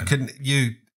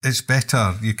 it's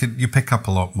better. You pick up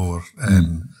a lot more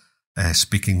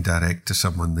speaking direct to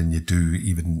someone than you do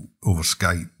even over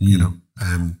Skype,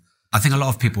 I think a lot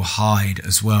of people hide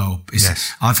as well.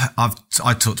 Yes. I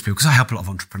talk to people because I help a lot of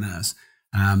entrepreneurs.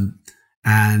 And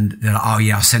they're like, oh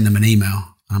yeah, I'll send them an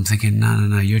email. And I'm thinking,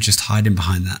 no, you're just hiding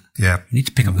behind that. Yeah. You need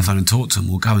to pick up the phone and talk to them.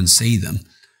 We'll go and see them.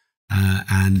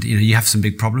 And you have some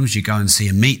big problems. You go and see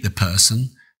and meet the person.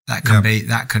 That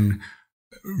can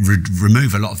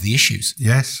remove a lot of the issues.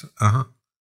 Yes. I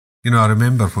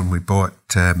remember when we bought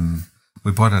a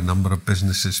number of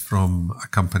businesses from a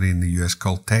company in the US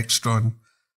called Textron.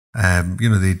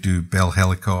 They do Bell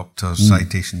helicopters,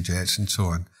 Citation jets, and so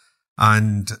on.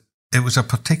 And it was a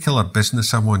particular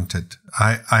business I wanted.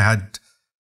 I had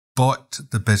bought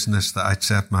the business that I'd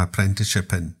served my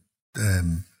apprenticeship in.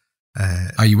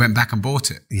 You went back and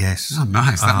bought it? Yes. Oh,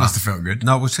 nice. That must have felt good.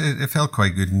 No, it felt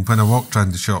quite good. And when I walked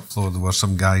around the shop floor, there were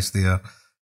some guys there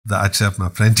that I'd served my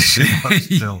apprenticeship but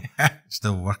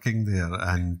still working there.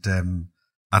 And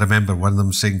I remember one of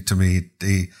them saying to me,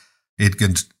 he'd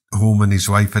gone home and his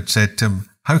wife had said to him,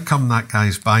 how come that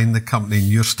guy's buying the company and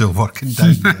you're still working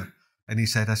down there? And he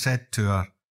said, I said to her,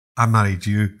 I married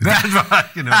you. But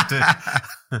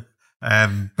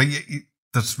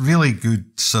there's really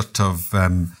good sort of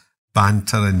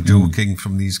banter and joking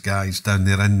from these guys down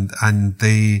there. And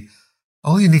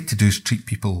all you need to do is treat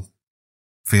people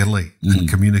fairly and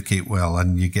communicate well,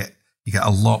 and you get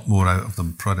a lot more out of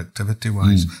them productivity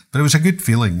wise. But it was a good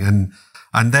feeling.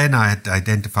 And then I had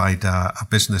identified a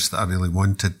business that I really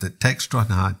wanted that Textron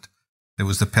had. It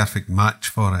was the perfect match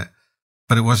for it,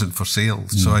 but it wasn't for sale.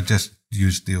 So I just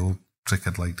used the old trick.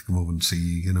 I'd like to come over and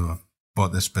see, I've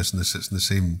bought this business. It's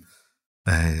in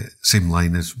the same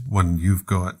line as one you've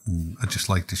got, and I'd just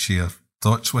like to share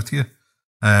thoughts with you.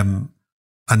 And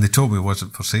they told me it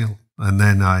wasn't for sale. And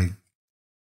then I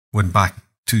went back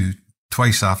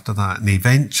twice after that, and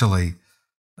eventually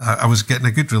I was getting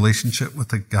a good relationship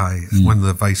with a guy, one of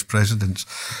the vice presidents,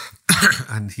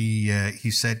 and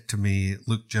he said to me,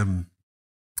 look, Jim,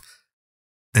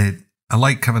 I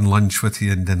like having lunch with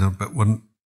you and dinner, but we're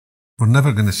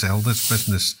never going to sell this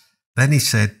business. Then he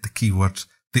said the key words,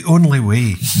 the only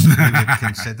way we would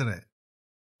consider it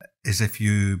is if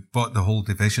you bought the whole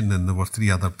division and there were 3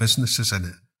 other businesses in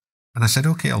it. And I said,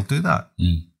 okay, I'll do that.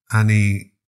 And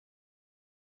he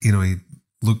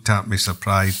looked at me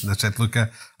surprised, and I said, look,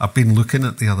 I've been looking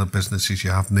at the other businesses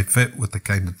you have, and they fit with the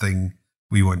kind of thing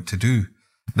we want to do.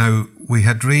 Now, we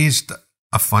had raised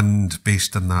a fund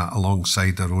based on that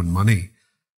alongside our own money.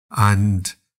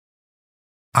 And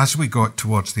as we got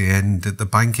towards the end, the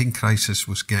banking crisis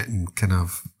was getting kind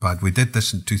of bad. We did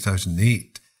this in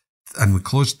 2008, and we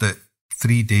closed it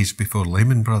 3 days before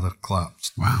Lehman Brothers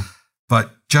collapsed. Wow.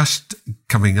 But just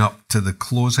coming up to the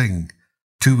closing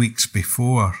 2 weeks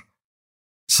before,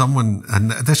 someone,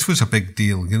 and this was a big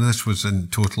deal, this was in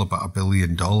total about $1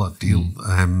 billion deal.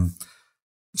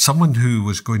 Someone who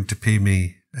was going to pay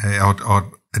me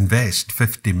or invest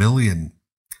 50 million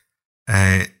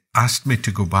asked me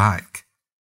to go back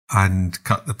and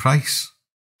cut the price,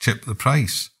 chip the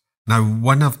price. Now,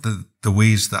 one of the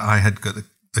ways that I had got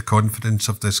the confidence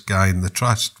of this guy and the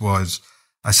trust was,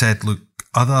 I said, look,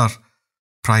 other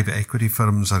private equity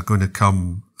firms are going to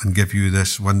come and give you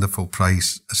this wonderful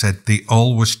price. I said, they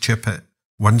always chip it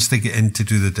once they get in to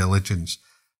do the diligence.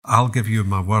 I'll give you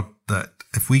my word that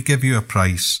if we give you a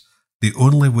price, the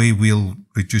only way we'll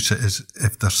reduce it is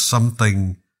if there's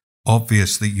something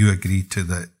obvious that you agree to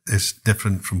that is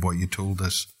different from what you told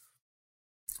us.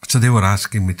 So they were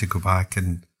asking me to go back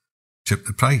and chip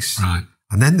the price. Right.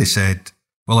 And then they said,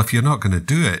 well, if you're not going to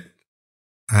do it,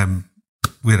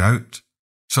 we're out.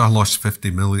 So I lost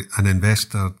 50 million, an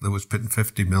investor that was putting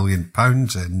 £50 million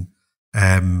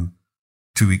in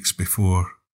 2 weeks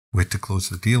before we had to close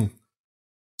the deal.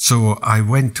 So I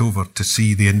went over to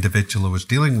see the individual I was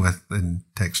dealing with in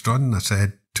Textron. I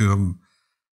said to him,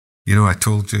 I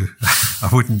told you I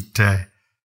wouldn't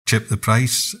chip the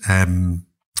price.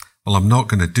 Well, I'm not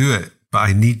going to do it, but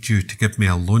I need you to give me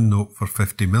a loan note for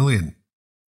 50 million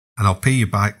and I'll pay you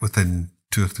back within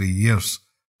 2 or 3 years.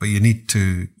 But you need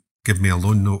to give me a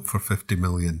loan note for 50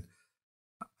 million.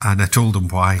 And I told him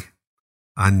why.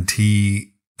 And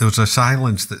there was a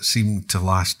silence that seemed to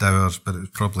last hours, but it was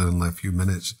probably only a few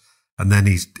minutes. And then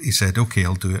he said, okay,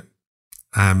 I'll do it.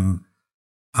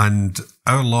 And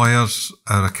our lawyers,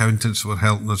 our accountants were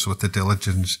helping us with the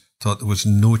diligence, thought there was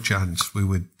no chance we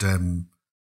would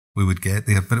get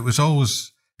there. But it was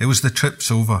the trips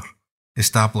over,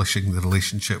 establishing the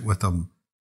relationship with him.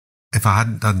 If I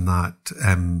hadn't done that,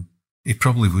 he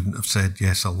probably wouldn't have said,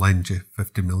 yes, I'll lend you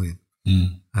 50 million.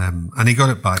 And he got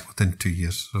it back within 2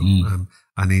 years. So,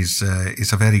 and he's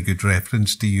a very good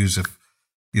reference to use if,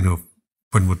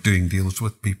 when we're doing deals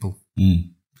with people.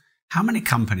 How many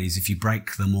companies, if you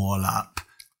break them all up,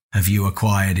 have you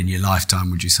acquired in your lifetime,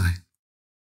 would you say?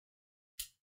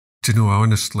 Do you know,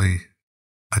 honestly,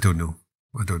 I don't know.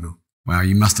 Well,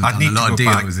 you must have done a lot of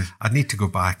deals. I'd need to go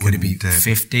back. Would it be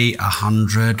 50,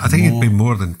 100? I think it'd be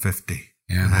more than 50.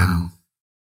 Yeah, wow.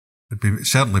 It'd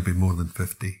certainly be more than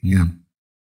 50. Yeah.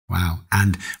 Wow.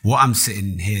 And what I'm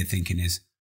sitting here thinking is,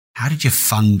 how did you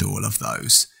fund all of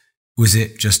those? Was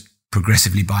it just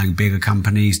progressively buying bigger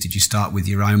companies? Did you start with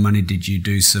your own money? Did you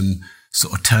do some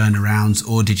sort of turnarounds?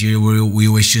 Or were you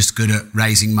always just good at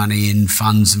raising money in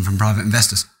funds and from private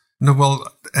investors? No, well,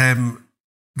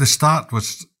 the start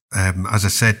was, as I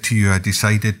said to you, I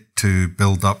decided to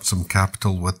build up some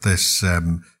capital with this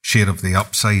share of the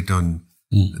upside on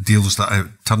deals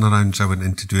turnarounds I went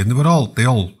into doing. They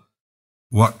all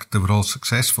worked. They were all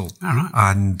successful. All right.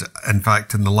 And in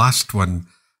fact, in the last one,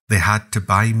 they had to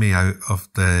buy me out of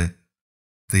the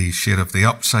share of the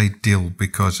upside deal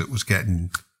because it was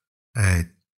getting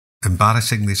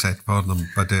embarrassing, they said, for them.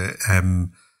 But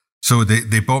so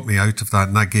they bought me out of that,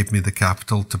 and that gave me the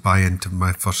capital to buy into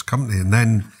my first company. And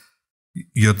then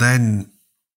you're then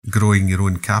growing your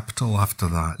own capital after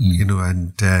that,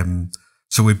 and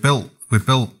so we built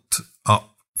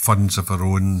up funds of our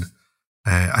own.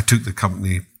 I took the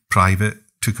company private,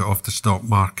 took it off the stock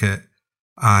market,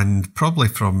 and probably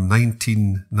from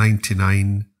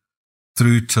 1999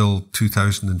 through till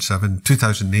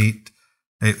 2008,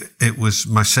 it was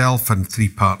myself and 3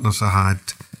 partners I had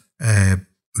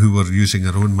who were using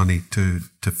their own money to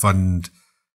fund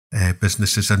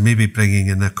businesses and maybe bringing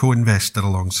in a co-investor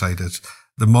alongside us.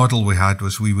 The model we had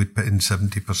was we would put in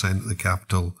 70% of the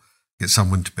capital, get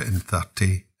someone to put in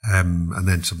 30, and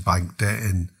then some bank debt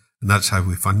in, and that's how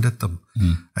we funded them.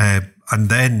 And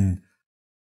then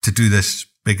to do this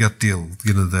bigger deal,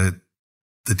 the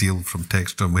deal from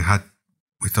Textron,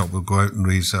 we thought we'll go out and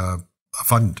raise a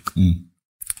fund.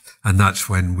 And that's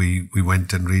when we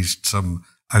went and raised some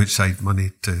outside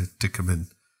money to come in.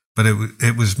 But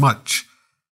it was much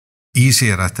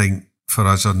easier, I think, for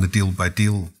us on the deal by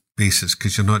deal basis,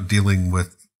 because you're not dealing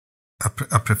with, I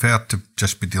prefer to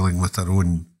just be dealing with our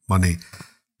own money,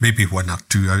 maybe 1 or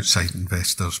 2 outside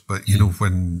investors. But,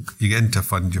 when you get into a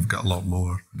fund, you've got a lot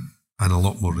more and a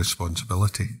lot more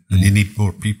responsibility, and you need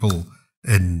more people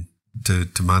in to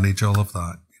manage all of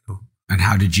that. And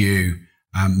how did you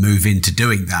move into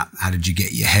doing that? How did you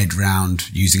get your head round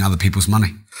using other people's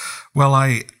money? Well,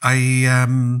 I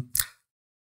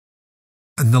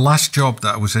in the last job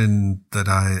that I was in, that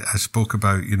I spoke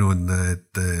about, in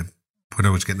the when I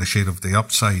was getting a share of the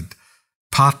upside,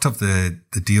 part of the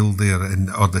deal there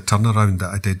or the turnaround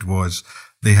that I did was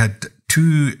they had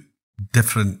 2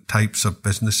 different types of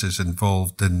businesses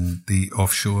involved in the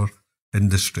offshore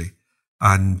industry.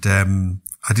 And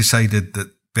I decided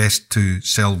that best to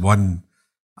sell one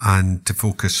and to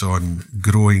focus on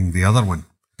growing the other one.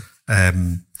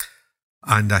 And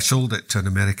I sold it to an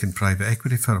American private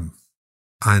equity firm.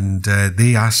 And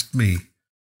they asked me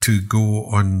to go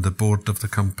on the board of the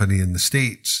company in the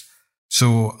States.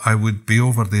 So I would be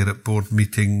over there at board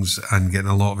meetings and getting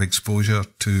a lot of exposure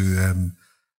to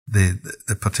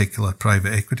the particular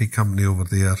private equity company over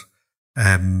there.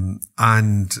 And,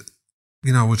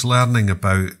 I was learning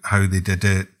about how they did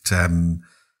it,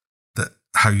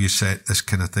 how you set this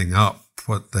kind of thing up,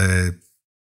 what the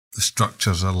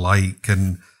structures are like.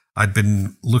 And I'd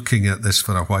been looking at this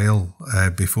for a while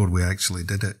before we actually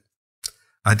did it.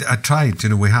 I tried,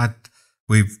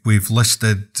 we've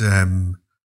listed 2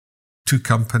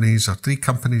 companies or 3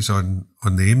 companies on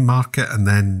the AIM market and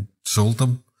then sold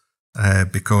them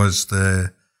because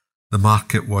the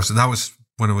market that was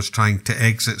when I was trying to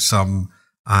exit some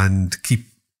and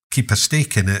keep a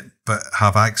stake in it, but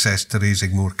have access to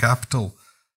raising more capital.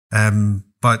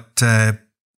 But the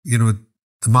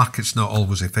market's not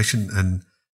always efficient, and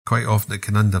quite often it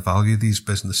can undervalue these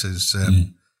businesses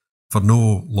for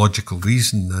no logical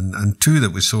reason. And two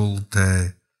that we sold,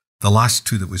 the last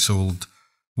two that we sold,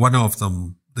 one of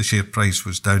them, the share price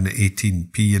was down at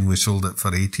 18p and we sold it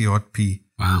for 80 odd p.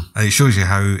 Wow. And it shows you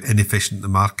how inefficient the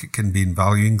market can be in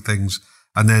valuing things.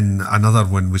 And then another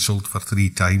one we sold for 3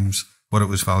 times what it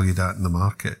was valued at in the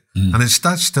market. And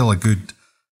that's still a good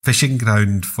fishing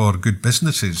ground for good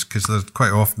businesses, because they're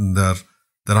quite often they're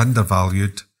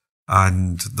undervalued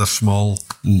and they're small,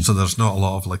 so there's not a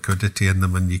lot of liquidity in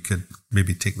them, and you could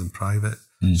maybe take them private.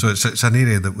 So it's an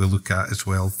area that we look at as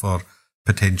well for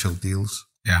potential deals.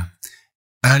 Yeah.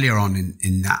 Earlier on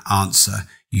in that answer,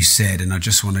 you said, and I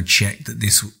just want to check that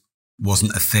this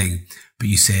wasn't a thing, but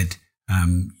you said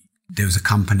there was a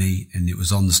company and it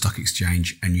was on the stock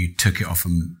exchange and you took it off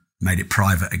and made it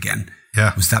private again.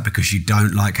 Yeah. Was that because you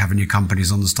don't like having your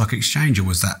companies on the stock exchange, or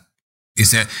was that,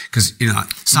 is there, because,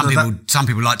 some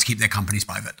people like to keep their companies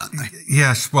private, don't they?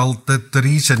 Yes. Well, the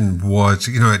reason was,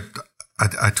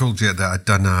 I told you that I'd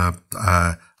done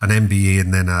an MBA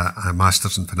and then a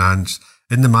Masters in Finance.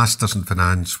 In the Masters in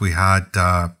Finance, we had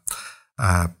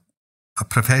a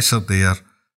professor there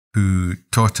who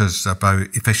taught us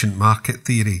about efficient market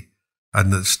theory,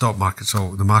 and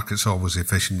the market's always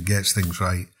efficient, gets things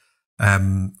right.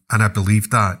 And I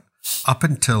believed that up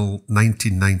until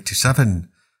 1997,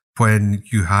 when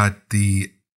you had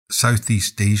the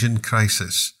Southeast Asian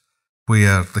crisis,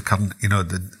 where the current,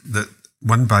 the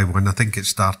one by one, I think it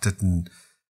started in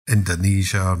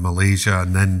Indonesia or Malaysia,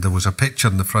 and then there was a picture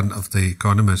in the front of The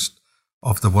Economist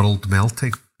of the world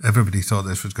melting. Everybody thought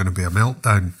this was going to be a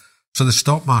meltdown. So the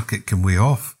stock market came way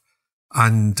off,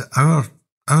 and our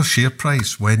share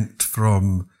price went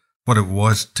from what it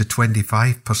was to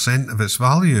 25% of its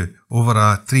value over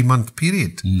a 3-month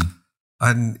period.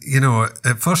 And,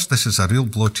 at first this is a real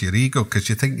blow to your ego, because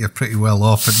you think you're pretty well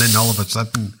off, and then all of a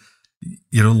sudden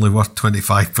you're only worth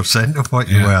 25% of what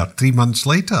you were 3 months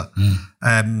later.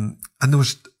 And there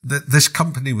was, this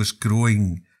company was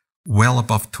growing well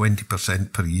above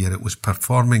 20% per year. It was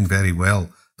performing very well.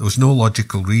 There was no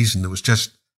logical reason. It was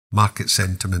just market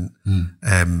sentiment.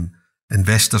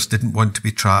 Investors didn't want to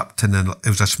be trapped in it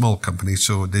was a small company,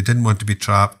 so they didn't want to be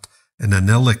trapped in an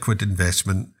illiquid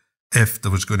investment if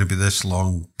there was going to be this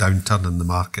long downturn in the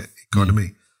market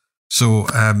economy. So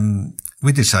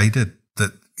we decided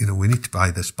that, we need to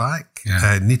buy this back.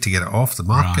 Need to get it off the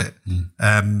market.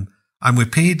 Right. And we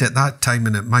paid at that time,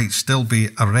 and it might still be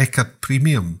a record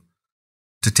premium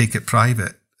to take it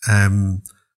private.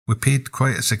 We paid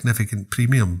quite a significant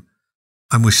premium,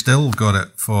 and we still got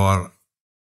it for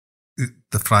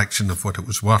the fraction of what it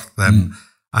was worth. And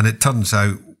it turns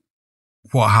out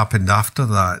what happened after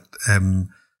that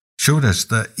showed us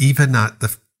that even at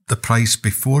the price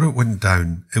before it went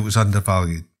down, it was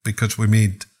undervalued, because we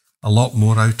made a lot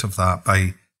more out of that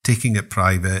by taking it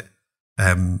private,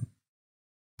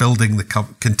 building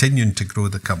continuing to grow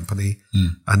the company.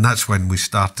 And that's when we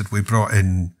started. We brought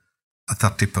in a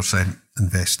 30%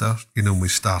 investor, we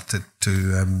started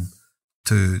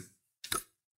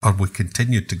we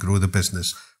continued to grow the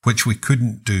business, which we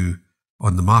couldn't do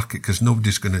on the market, because you're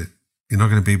not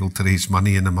going to be able to raise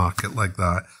money in a market like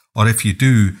that. Or if you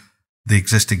do, the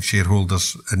existing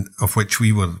shareholders, and of which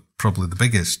we were probably the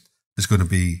biggest, is going to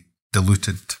be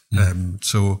diluted.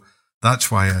 So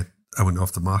that's why I went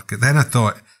off the market. Then I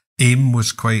thought AIM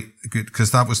was quite good,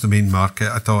 because that was the main market.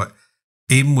 I thought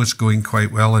AIM was going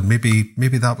quite well, and maybe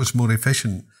that was more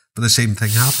efficient. But the same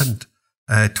thing happened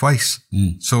twice.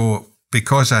 So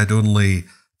because I'd only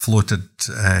floated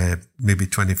maybe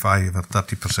 25 or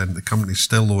 30%, the company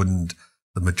still owned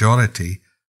the majority,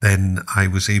 then I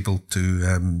was able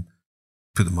to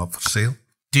put them up for sale.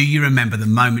 Do you remember the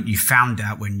moment you found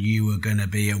out when you were going to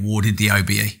be awarded the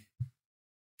OBE?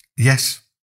 Yes.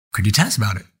 Could you tell us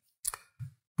about it?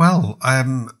 Well,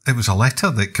 it was a letter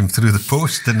that came through the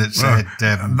post, and it said...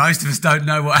 most of us don't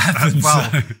know what happens.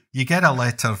 You get a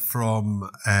letter from,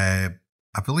 I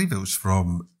believe it was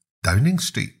from Downing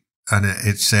Street, and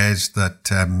it says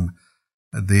that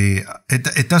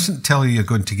it doesn't tell you you're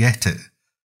going to get it.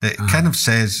 It kind of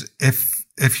says,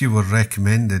 if you were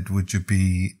recommended, would you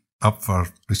be up for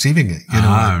receiving it?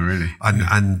 Really?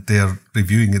 And they're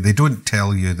reviewing it. They don't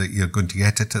tell you that you're going to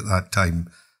get it at that time.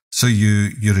 So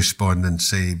you respond and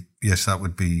say, yes, that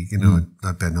would be,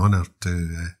 I'd be an honour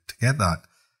to get that.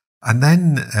 And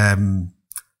then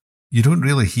you don't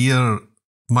really hear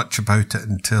much about it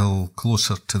until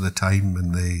closer to the time,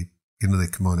 and they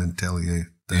come on and tell you.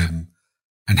 And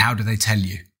how do they tell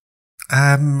you?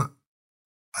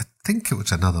 I think it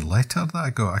was another letter that I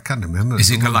got. I can't remember.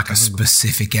 Is it got like a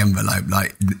specific envelope,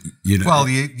 like, you know? Well,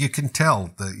 you can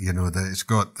tell that, you know, that it's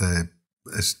got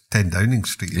it's 10 Downing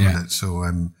Street on it. So,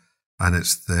 and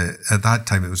it's at that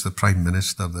time it was the Prime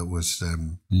Minister that was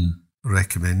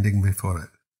recommending me for it.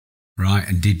 Right.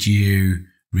 And did you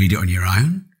read it on your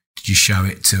own? Did you show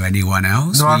it to anyone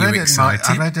else? No, I read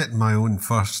it in my own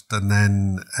first, and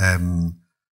then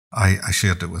I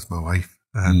shared it with my wife,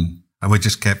 and we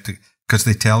just kept it, because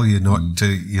they tell you not to,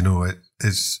 you know,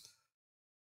 it's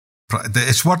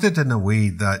worded in a way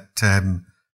that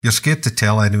you're scared to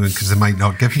tell anyone because they might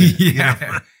not give you it. Yeah. You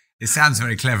know? It sounds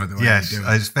very clever the way you do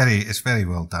it. It's very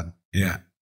well done. Yeah.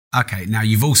 Okay. Now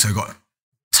you've also got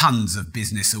tons of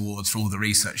business awards from all the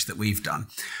research that we've done.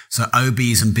 So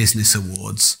OBEs and business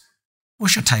awards,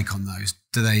 what's your take on those?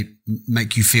 Do they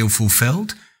make you feel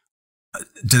fulfilled?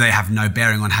 Do they have no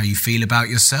bearing on how you feel about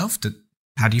yourself?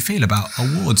 How do you feel about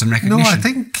awards and recognition? No, I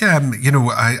think, you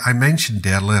know, I mentioned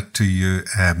earlier to you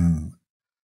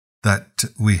that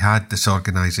we had this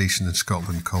organisation in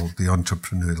Scotland called the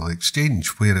Entrepreneurial Exchange,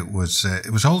 where it was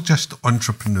all just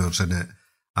entrepreneurs in it,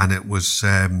 and it was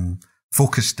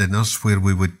focused dinners where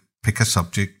we would pick a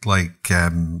subject like,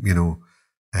 you know,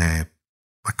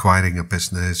 acquiring a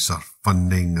business or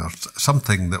funding or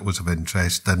something that was of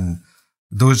interest. And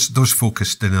those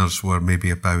focus dinners were maybe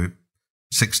about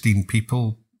 16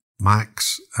 people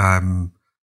max,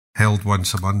 held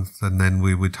once a month. And then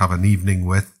we would have an evening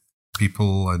with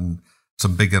people and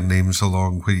some bigger names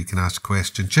along where you can ask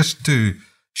questions just to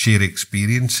share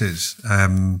experiences.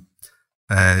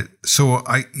 So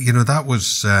you know, that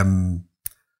was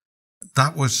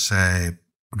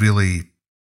really,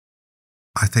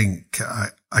 I think,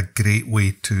 a great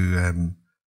way to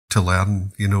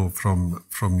learn, you know,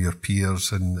 from your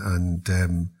peers and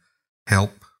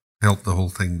help the whole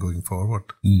thing going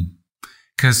forward.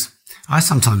 Because I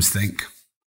sometimes think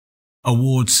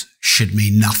awards should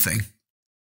mean nothing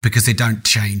because they don't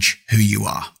change who you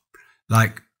are.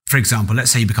 Like, for example,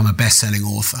 let's say you become a best-selling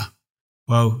author.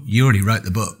 Well, you already wrote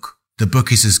the book. The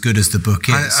book is as good as the book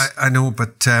is. I know,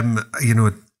 but, you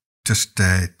know, just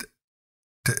to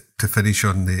finish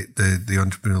on the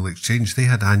Entrepreneurial Exchange, they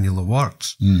had annual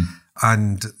awards.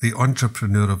 And the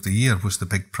Entrepreneur of the Year was the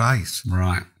big prize.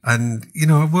 Right. And, you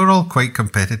know, we're all quite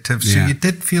competitive. So you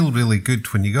did feel really good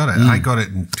when you got it. I got it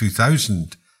in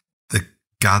 2000. The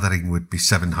gathering would be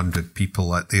 700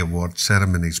 people at the award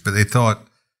ceremonies. But they thought,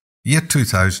 year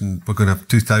 2000, we're going to have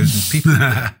 2,000 people.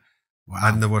 Wow.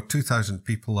 And there were 2,000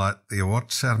 people at the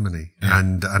award ceremony. Yeah.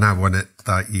 And I won it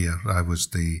that year. I was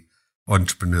the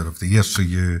Entrepreneur of the Year. So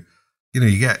you know,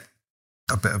 you get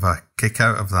a bit of a kick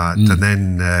out of that. And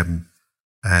then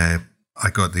I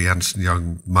got the Ernst &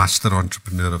 Young Master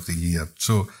Entrepreneur of the Year.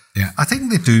 So I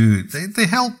think they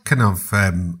help kind of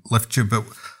lift you. But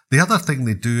the other thing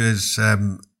they do is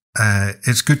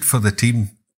it's good for the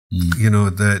team, you know,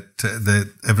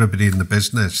 that everybody in the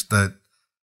business, that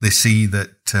they see that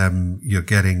you're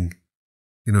getting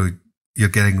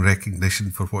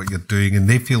recognition for what you're doing, and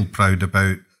they feel proud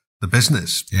about the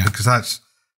business, because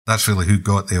that's really who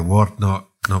got the award, not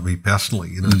me personally.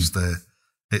 You know,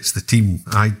 it's the team.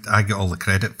 I get all the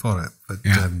credit for it, but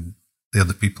they're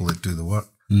the people that do the work.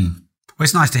 Well,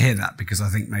 it's nice to hear that, because I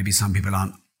think maybe some people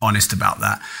aren't honest about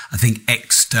that. I think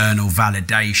external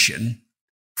validation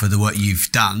for the work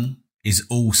you've done is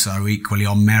also equally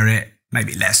on merit,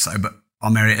 maybe less so, but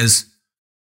on merit as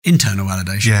internal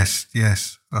validation.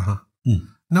 Yes.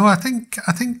 No, I think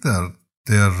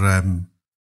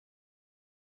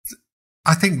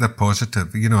they're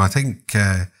positive. You know, I think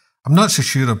I'm not so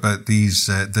sure about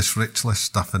this rich list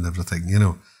stuff and everything. You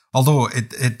know, although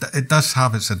it does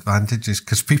have its advantages,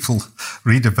 because people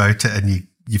read about it and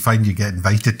you find you get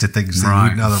invited to things that you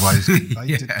wouldn't otherwise get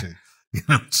invited to. You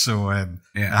know, so it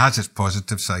has its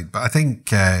positive side. But I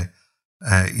think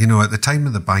you know, at the time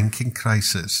of the banking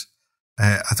crisis,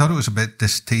 I thought it was a bit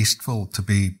distasteful to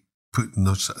be putting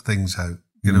those sort of things out.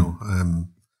 You know,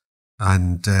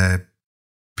 and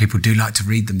people do like to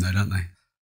read them, though, don't they?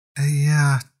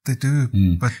 Yeah, they do.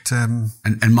 But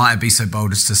and might I be so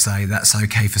bold as to say that's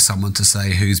okay for someone to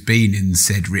say who's been in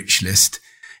said rich list?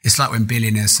 It's like when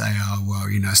billionaires say, "Oh, well,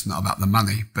 you know, it's not about the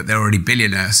money," but they're already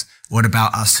billionaires. What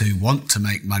about us who want to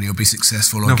make money or be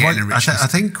successful or get in a rich list? I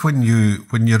think when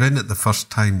you're in it the first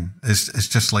time, it's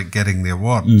just like getting the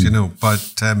award, you know.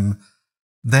 But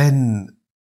then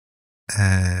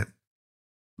there's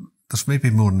maybe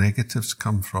more negatives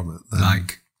come from it.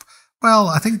 Well,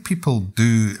 I think people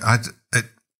do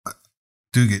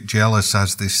get jealous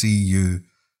as they see you.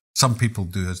 Some people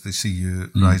do, as they see you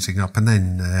rising up, and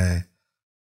then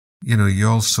you know, you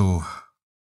also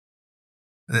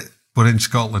we're in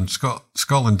Scotland.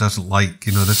 Scotland doesn't like,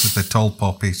 this is the tall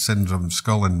poppy syndrome.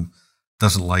 Scotland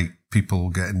doesn't like people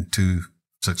getting too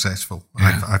successful.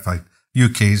 Yeah. I find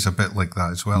UK is a bit like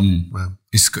that as well.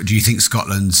 Do you think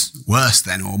Scotland's worse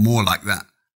then, or more like that?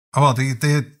 Oh, well, they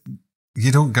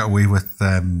you don't get away with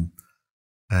that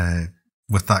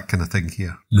kind of thing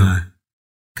here. No.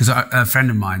 Because a friend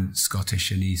of mine, Scottish,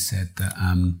 and he said that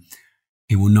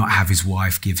he will not have his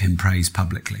wife give him praise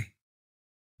publicly.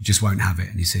 He just won't have it.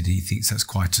 And he said he thinks that's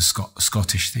quite a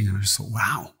Scottish thing. And I just thought,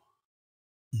 wow.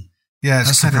 Yeah,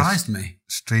 that surprised me.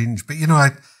 Strange. But,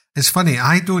 it's funny.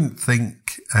 I don't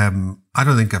think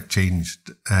I've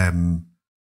changed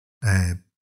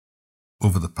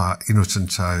over the past,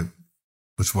 since I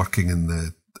was working in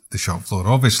the shop floor.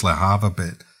 Obviously, I have a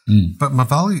bit. But my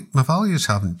values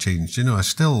haven't changed. I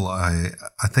still, I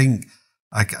think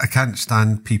I can't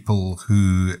stand people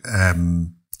who are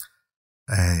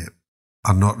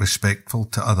not respectful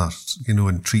to others,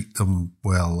 and treat them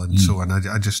well and so on.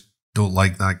 I just don't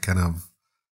like that kind of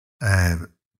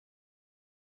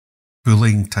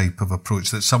bullying type of approach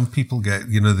that some people get.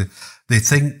 They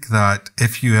think that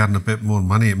if you earn a bit more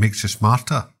money, it makes you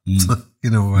smarter. No,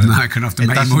 it can often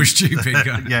make you more stupid.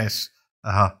 Yes.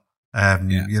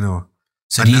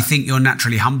 So do you think you're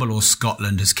naturally humble, or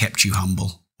Scotland has kept you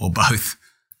humble, or both?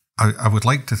 I would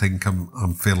like to think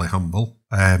I'm fairly humble.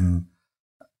 And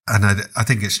I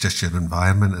think it's just your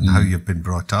environment and how you've been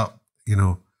brought up.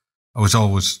 I was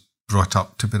always brought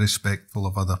up to be respectful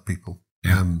of other people.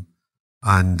 Yeah.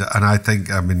 And I think,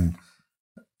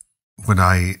 when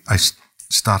I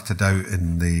started out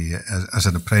as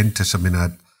an apprentice, I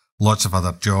had lots of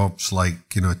other jobs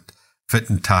like,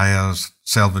 fitting tyres,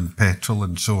 selling petrol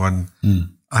and so on.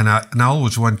 And I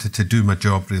always wanted to do my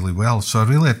job really well. So I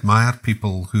really admire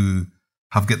people who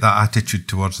have got that attitude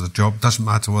towards their job. Doesn't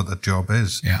matter what their job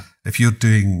is. Yeah. If you're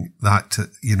doing that,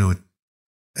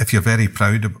 if you're very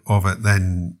proud of it,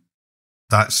 then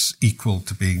that's equal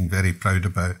to being very proud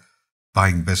about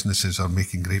buying businesses or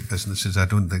making great businesses. I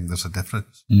don't think there's a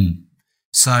difference.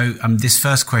 So this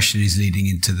first question is leading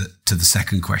into the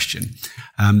second question.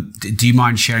 Do you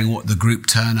mind sharing what the group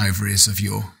turnover is of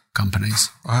your companies?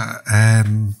 I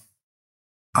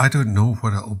don't know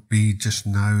what it'll be just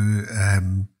now.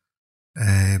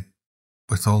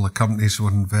 With all the companies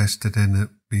we're invested in,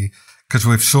 because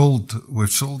we've sold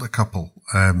a couple.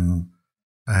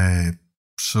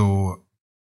 So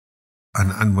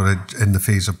we're in the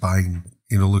phase of buying.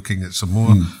 Looking at some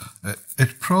more.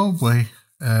 It's probably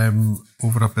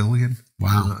over $1 billion.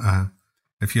 Wow.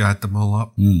 If you add them all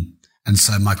up. And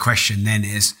so my question then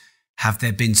is, have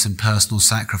there been some personal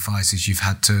sacrifices you've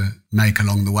had to make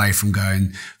along the way from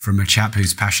going from a chap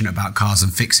who's passionate about cars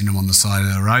and fixing them on the side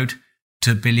of the road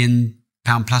to £1 billion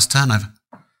plus turnover?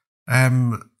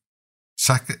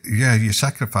 You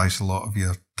sacrifice a lot of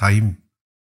your time,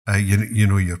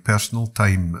 your personal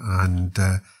time. And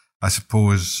I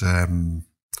suppose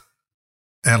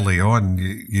early on,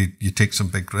 you take some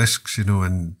big risks,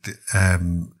 and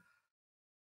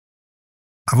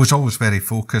I was always very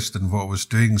focused on what I was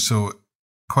doing. So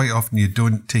quite often you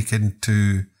don't take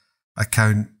into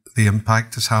account the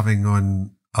impact it's having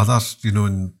on others,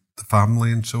 and the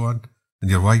family and so on, and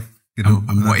your wife,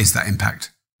 And what is that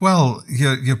impact? Well,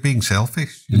 you're being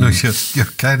selfish. You're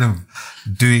kind of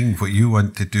doing what you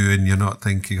want to do, and you're not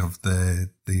thinking of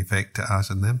the effect it has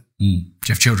on them. Do you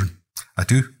have children? I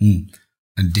do.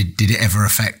 And did it ever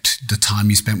affect the time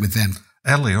you spent with them?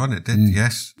 Early on, it did,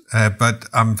 yes. But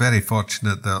I'm very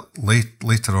fortunate that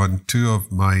later on, 2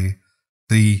 of my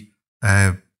 3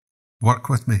 work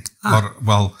with me.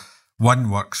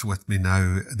 One works with me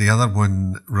now. The other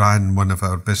one ran one of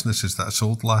our businesses that I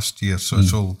sold last year, so I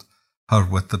sold her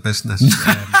with the business.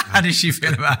 How does she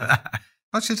feel about that?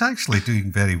 Well, she's actually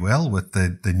doing very well with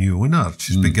the new owner.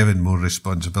 She's been given more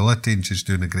responsibility and she's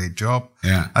doing a great job.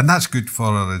 Yeah. And that's good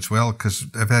for her as well, because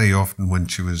very often when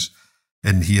she was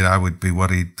in here, I would be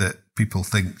worried that people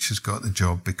think she's got the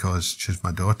job because she's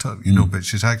my daughter, but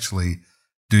she's actually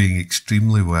doing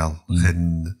extremely well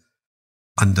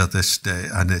under this,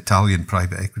 an Italian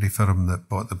private equity firm that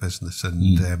bought the business.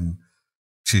 And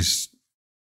she's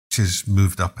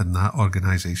moved up in that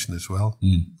organisation as well.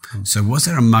 So was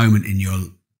there a moment in your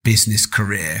business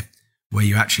career where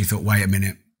you actually thought, wait a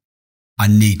minute, I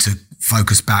need to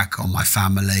focus back on my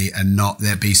family and not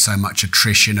there be so much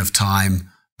attrition of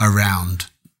time around?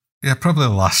 Yeah, probably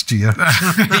last year.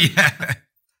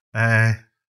 Yeah.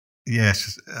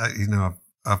 Yes,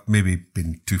 I've maybe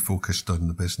been too focused on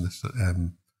the business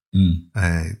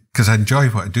because I enjoy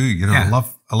what I do. I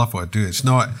love what I do. It's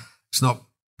not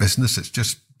business. It's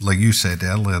just, like you said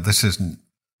earlier, this isn't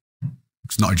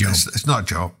It's not a job. It's not a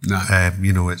job. No.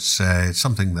 It's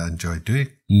something that I enjoy doing.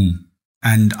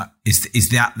 And is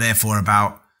that therefore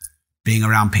about being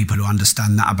around people who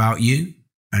understand that about you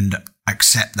and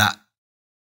accept that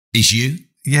is you?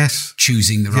 Yes.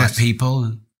 Choosing the right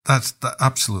people?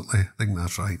 Absolutely. I think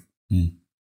that's right.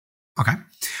 Okay.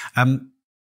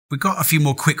 We've got a few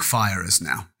more quick firers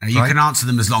now. You can answer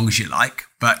them as long as you like,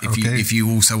 but if you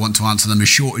also want to answer them as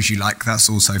short as you like, that's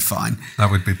also fine.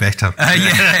 That would be better.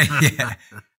 Yeah.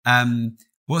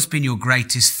 What's been your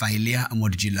greatest failure and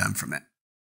what did you learn from it?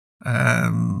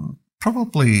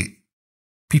 Probably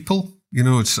people.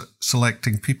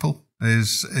 Selecting people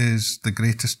is the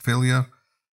greatest failure.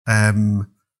 And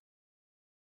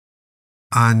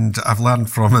I've learned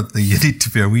from it that you need to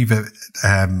be a wee bit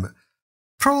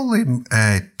probably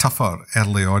tougher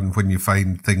early on when you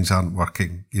find things aren't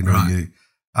working. You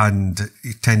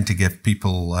tend to give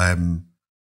people a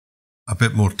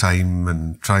bit more time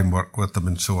and try and work with them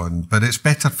and so on. But it's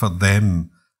better for them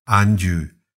and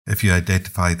you if you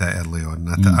identify that early on.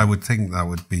 I would think that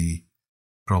would be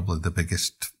probably the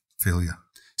biggest failure.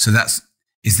 So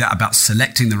is that about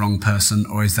selecting the wrong person,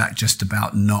 or is that just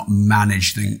about not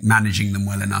managing them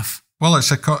well enough? Well,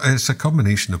 it's a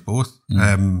combination of both.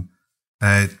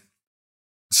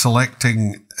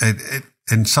 Selecting it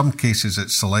in some cases,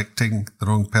 it's selecting the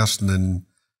wrong person.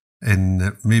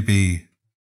 In maybe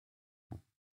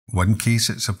one case,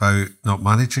 it's about not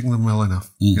managing them well enough.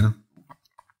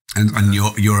 And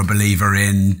you're a believer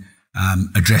in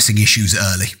addressing issues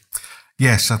early.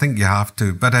 Yes, I think you have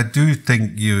to, but I do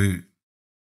think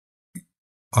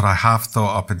I have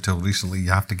thought up until recently, you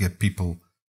have to give people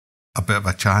a bit of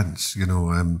a chance,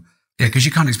 because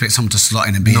you can't expect someone to slot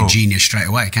in and be a genius straight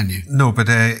away, can you? No, but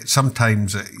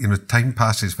sometimes, time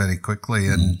passes very quickly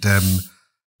and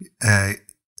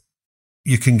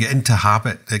you can get into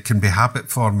habit. It can be habit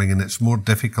forming and it's more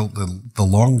difficult. The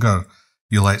longer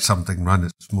you let something run,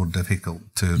 it's more difficult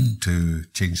to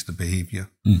change the behaviour.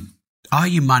 Are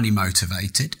you money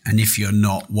motivated? And if you're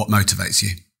not, what motivates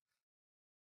you?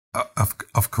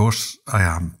 Of course I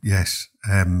am, yes.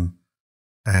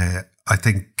 I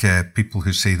think people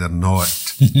who say they're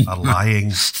not are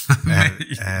lying.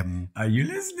 Are you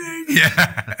listening?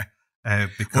 Yeah.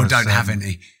 Because, or don't have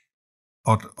any.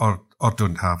 Or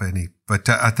don't have any. But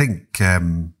I think,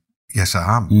 yes,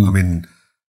 I am. I mean,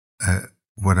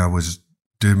 when I was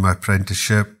doing my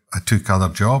apprenticeship, I took other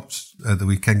jobs at the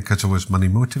weekend because I was money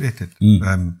motivated.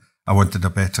 I wanted a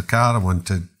better car. I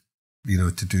wanted,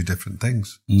 to do different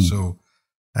things. So,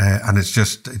 and it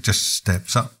just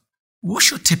steps up.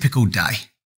 What's your typical day?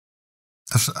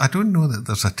 I don't know that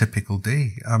there's a typical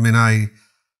day. I mean,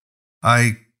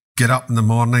 I get up in the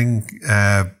morning.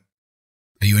 Are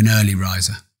you an early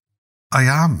riser? I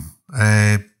am.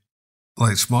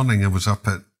 Like this morning, I was up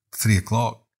at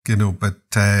 3:00, but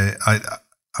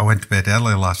I went to bed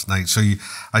early last night. So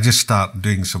I just started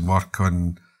doing some work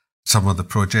on some of the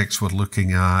projects we're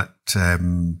looking at.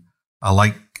 I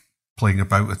like playing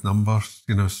about with numbers,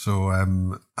 so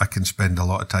I can spend a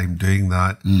lot of time doing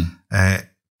that.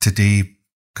 Today,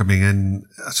 coming in,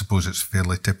 I suppose it's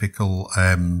fairly typical.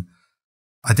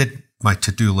 I did my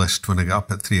to-do list when I got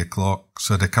up at 3:00,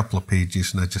 so I had a couple of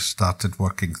pages and I just started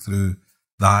working through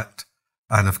that.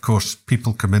 And of course,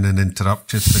 people come in and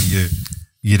interrupt you, so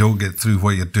you don't get through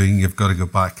what you're doing. You've got to go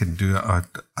back and do it.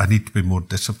 I need to be more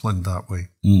disciplined that way.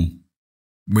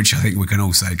 Which I think we can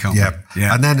all say, can't we?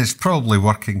 Yeah. And then it's probably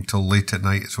working till late at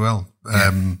night as well.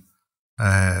 In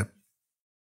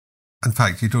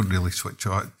fact, you don't really switch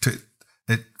on.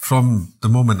 From the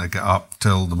moment I get up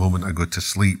till the moment I go to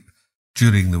sleep,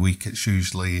 during the week, it's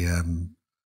usually,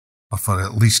 or for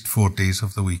at least 4 days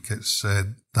of the week, that's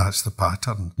the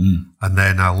pattern. And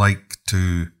then I like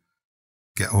to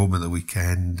get home at the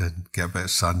weekend and get a bit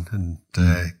of sun and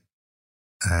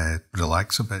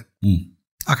relax a bit.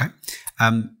 Okay.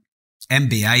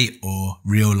 MBA or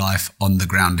real life on the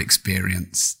ground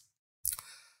experience?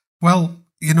 Well,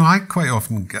 I quite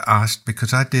often get asked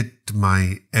because I did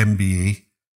my MBA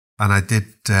and I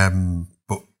did the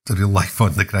real life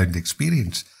on the ground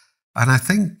experience. And I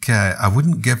think I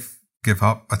wouldn't give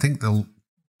up. I think the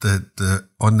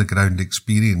on the ground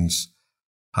experience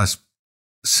has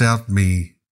served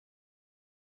me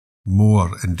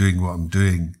more in doing what I'm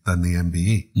doing than the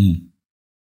MBA.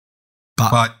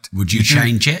 But would you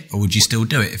change it, or would you still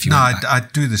do it if you went back?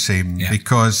 I'd do the same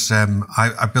because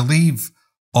I believe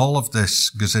all of this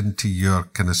goes into your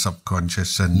kind of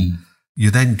subconscious and you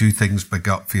then do things by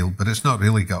gut feel, but it's not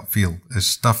really gut feel. It's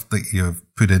stuff that you've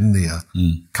put in there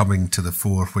coming to the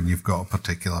fore when you've got a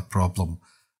particular problem.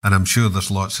 And I'm sure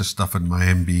there's lots of stuff in my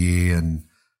MBA and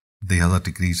the other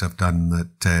degrees I've done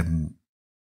that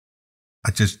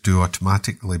I just do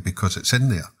automatically because it's in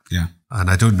there. Yeah. And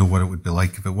I don't know what it would be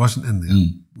like if it wasn't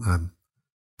in there.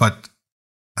 But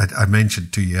I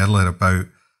mentioned to you earlier about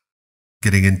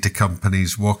getting into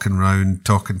companies, walking around,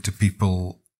 talking to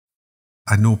people.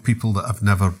 I know people that have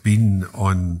never been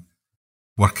on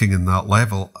working in that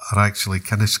level are actually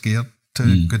kind of scared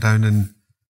to go down and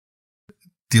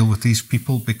deal with these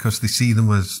people because they see them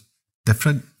as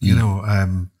different, you know,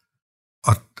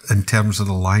 or in terms of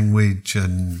the language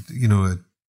and, you know, the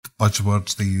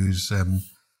buzzwords they use.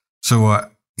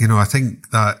 You know, I think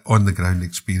that on the ground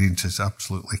experience is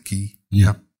absolutely key.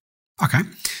 Yeah. Okay.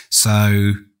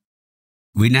 So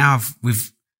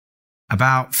we've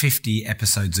about 50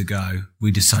 episodes ago,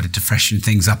 we decided to freshen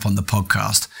things up on the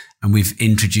podcast and we've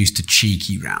introduced a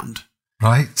cheeky round.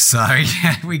 Right. So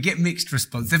yeah, we get mixed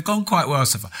response. They've gone quite well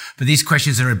so far, but these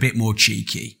questions are a bit more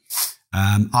cheeky.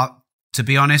 To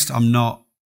be honest,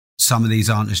 some of these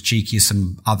aren't as cheeky as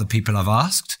some other people I've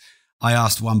asked. I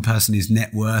asked one person his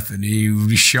net worth and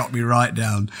he shot me right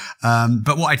down.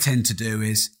 But what I tend to do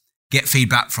is get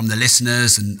feedback from the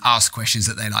listeners and ask questions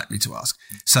that they like me to ask.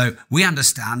 So we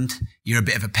understand you're a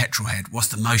bit of a petrol head. What's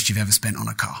the most you've ever spent on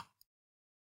a car?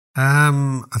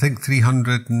 I think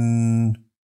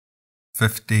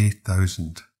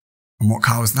 350,000. And what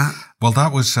car was that? Well,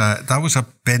 that was a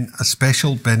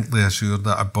special Bentley Azure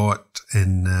that I bought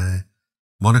in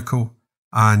Monaco.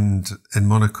 And in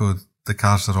Monaco, the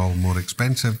cars are all more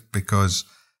expensive because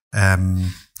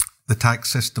the tax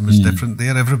system is different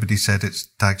there. Everybody said it's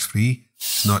tax-free.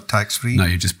 It's not tax-free. No,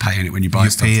 you're just paying it when you buy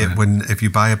stuff. You pay it if you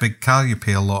buy a big car, you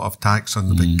pay a lot of tax on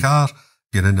the big car.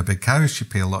 If you're in a big house, you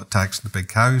pay a lot of tax on the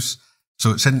big house.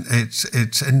 So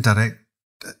it's indirect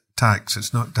tax.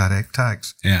 It's not direct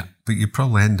tax. Yeah. But you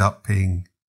probably end up paying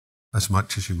as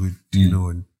much as you would, you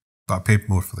know, but I paid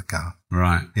more for the car.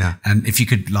 Right. Yeah. And if you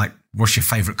could, what's your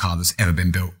favourite car that's ever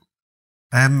been built?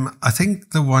 I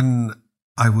think the one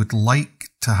I would like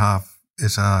to have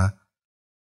is a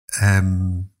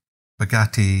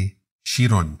Bugatti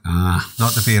Chiron.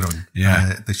 Not the Veyron.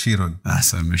 Yeah. The Chiron.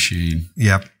 That's a machine.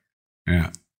 Yep.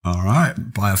 Yeah. All right.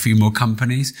 Buy a few more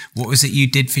companies. What was it you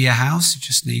did for your house? You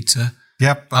just need to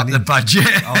up the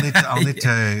budget. I'll need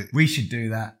to. We should do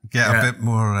that. Get a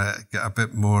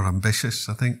bit more ambitious,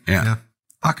 I think. Yeah.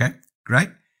 Okay. Great.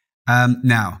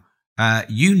 Now,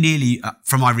 you nearly,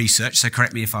 from my research, so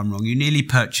correct me if I'm wrong, you nearly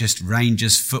purchased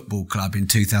Rangers Football Club in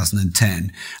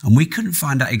 2010, and we couldn't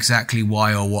find out exactly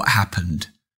why or what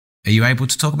happened. Are you able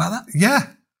to talk about that?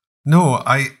 Yeah. No,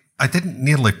 I didn't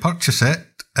nearly purchase it.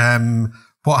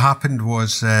 What happened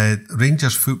was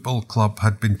Rangers Football Club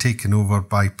had been taken over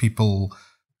by people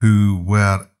who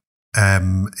were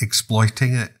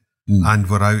exploiting it and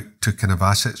were out to kind of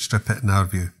asset strip it in our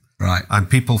view. Right. And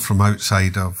people from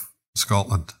outside of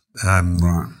Scotland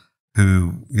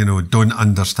who, you know, don't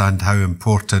understand how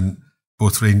important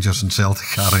both Rangers and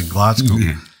Celtic are in Glasgow.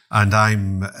 And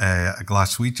I'm a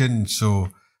Glaswegian,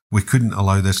 so we couldn't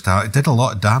allow this to happen. It did a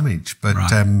lot of damage, but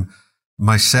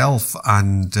myself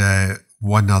and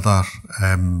one other,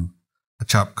 a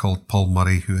chap called Paul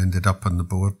Murray, who ended up on the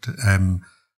board,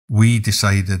 we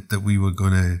decided that we were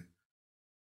going to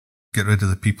get rid of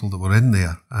the people that were in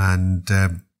there. And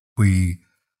we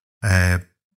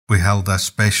held a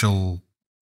special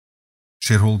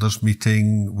shareholders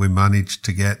meeting. We managed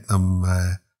to get them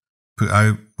put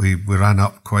out. We ran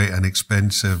up quite an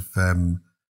expensive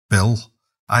bill.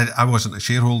 I wasn't a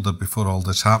shareholder before all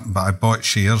this happened, but I bought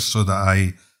shares so that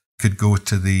I could go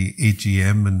to the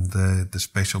AGM and the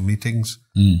special meetings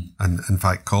and in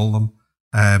fact call them.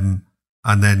 And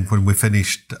then when we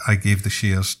finished, I gave the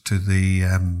shares to the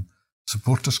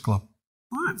supporters club.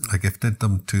 Right. I gifted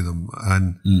them to them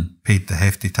and paid the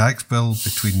hefty tax bill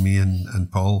between me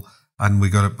and Paul, and we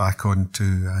got it back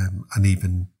onto an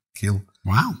even keel.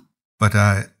 Wow. But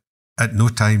at no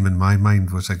time in my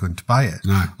mind was I going to buy it.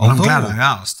 No. Well, I'm glad I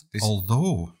asked.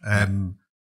 Although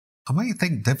I might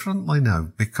think differently now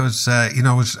because, you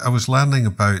know, I was learning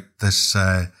about this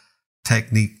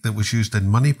technique that was used in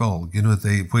Moneyball, you know,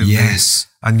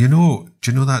 and do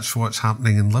you know that's what's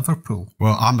happening in Liverpool?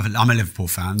 Well, I'm a Liverpool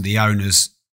fan. The owners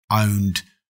owned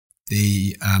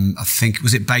the, I think,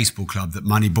 was it baseball club that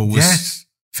Moneyball was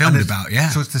filmed about? Yeah.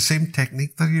 So it's the same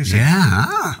technique they're using.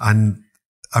 Yeah. And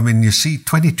I mean, you see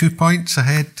 22 points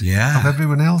ahead of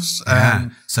everyone else. Yeah.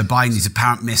 So buying these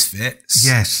apparent misfits.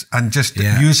 Yes. And just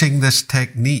using this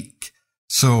technique.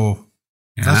 So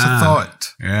that's a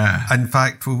thought. Yeah. In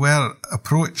fact, we were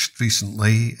approached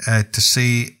recently to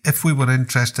say if we were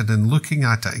interested in looking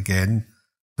at it again,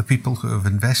 the people who have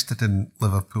invested in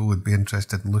Liverpool would be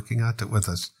interested in looking at it with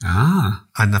us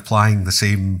and applying the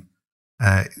same,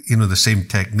 the same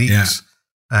techniques.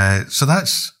 So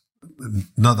that's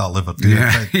not that I'll ever do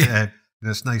it, but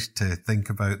it's nice to think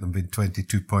about them being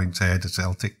 22 points ahead of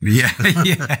Celtic. Yeah.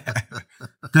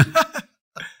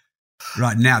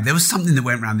 Right, now, there was something that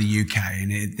went around the UK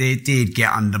and it did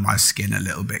get under my skin a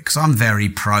little bit because I'm very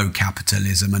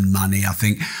pro-capitalism and money. I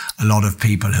think a lot of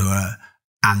people who are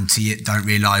anti it don't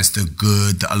realise the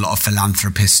good that a lot of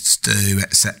philanthropists do,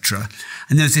 etc.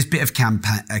 And there was this bit of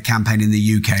campaign in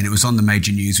the UK and it was on the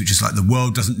major news, which is like, the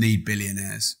world doesn't need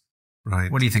billionaires. Right.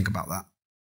 What do you think about that?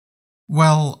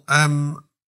 Well,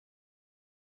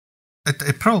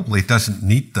 it probably doesn't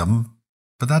need them.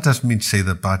 But that doesn't mean to say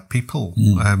they're bad people.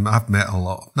 I've met a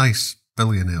lot of nice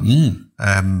billionaires.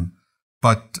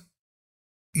 But,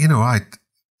 you know,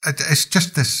 it's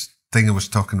just this thing I was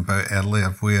talking about earlier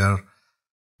where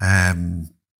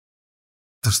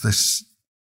there's this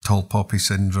tall poppy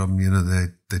syndrome, you know,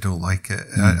 they don't like it.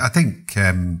 I think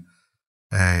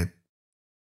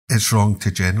it's wrong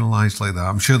to generalise like that.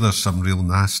 I'm sure there's some real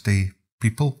nasty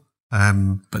people.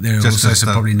 But there are also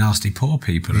some probably nasty poor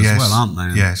people as well, aren't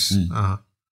there? Yes.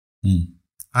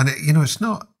 And you know, it's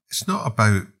not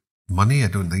about money. I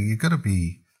don't think you've got to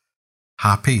be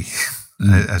happy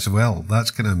as well.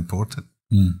 That's kind of important.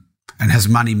 And has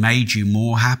money made you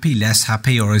more happy, less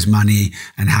happy, or is money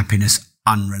and happiness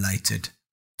unrelated?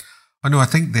 Oh no, I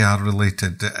think they are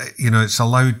related. You know, it's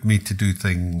allowed me to do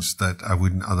things that I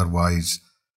wouldn't otherwise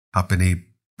have been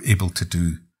able to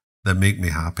do that make me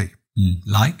happy.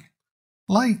 Like,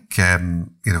 you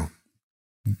know,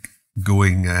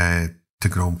 going to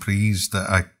Grand Prix that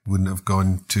I wouldn't have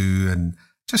gone to, and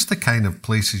just the kind of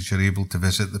places you're able to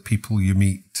visit, the people you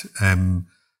meet.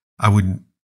 I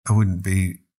wouldn't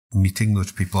be meeting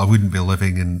those people. I wouldn't be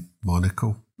living in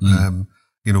Monaco.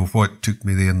 You know, what took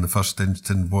me there in the first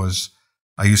instance was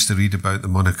I used to read about the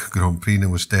Monaco Grand Prix and I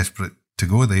was desperate to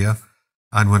go there.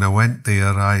 And when I went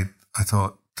there, I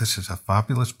thought, this is a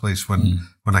fabulous place. When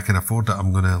I can afford it,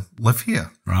 I'm going to live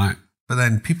here. Right. But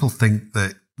then people think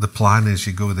that the plan is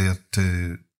you go there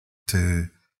to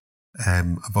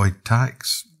avoid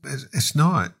tax. It's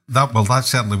not. That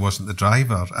certainly wasn't the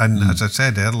driver. And as I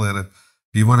said earlier, if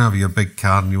you want to have your big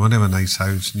car and you want to have a nice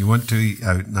house and you want to eat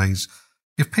out nice,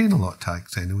 you're paying a lot of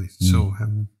tax anyway. So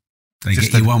they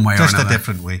get you one way or another. Just a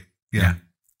different way. Yeah.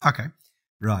 Okay.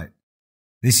 Right.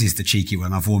 This is the cheeky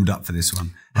one. I've warmed up for this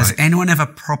one. Has anyone ever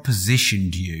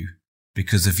propositioned you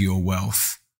because of your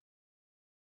wealth?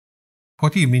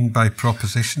 What do you mean by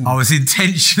proposition? I was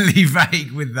intentionally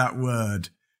vague with that word.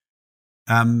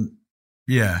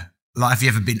 Yeah. Like, have you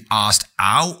ever been asked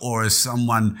out, or has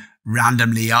someone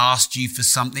randomly asked you for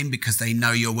something because they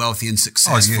know you're wealthy and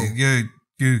successful? Oh,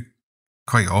 you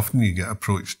quite often you get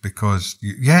approached because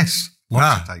yes.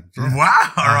 Lots of times. Yeah.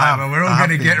 Wow. All right. Well, we're all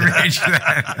going to get rich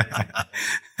then.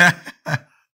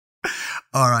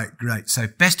 All right. Great. So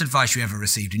best advice you ever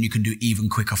received, and you can do even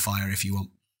quicker fire if you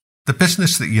want. The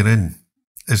business that you're in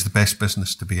is the best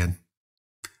business to be in.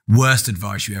 Worst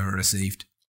advice you ever received?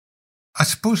 I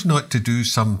suppose not to do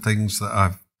some things that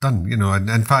I've done, you know, and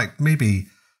in fact, maybe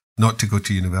not to go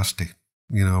to university.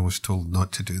 You know, I was told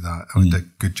not to do that. I had a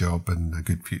good job and a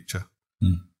good future.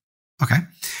 Okay.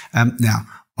 Now,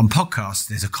 on podcasts,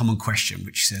 there's a common question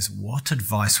which says, what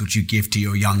advice would you give to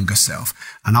your younger self?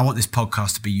 And I want this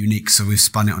podcast to be unique, so we've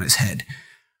spun it on its head.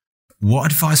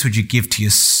 What advice would you give to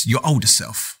your older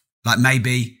self? Like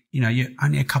maybe, you know, you're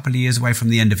only a couple of years away from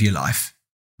the end of your life.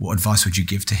 What advice would you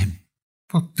give to him?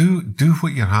 Well, do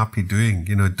what you're happy doing,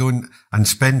 you know, and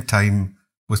spend time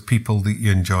with people that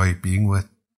you enjoy being with.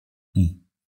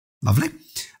 Lovely.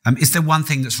 Is there one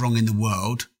thing that's wrong in the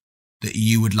world that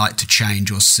you would like to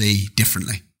change or see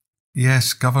differently?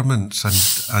 Yes, governments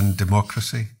and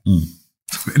democracy.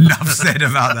 Enough said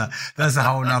about that. That's a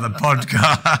whole nother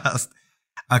podcast.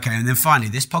 Okay, and then finally,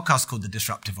 this podcast is called The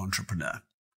Disruptive Entrepreneur.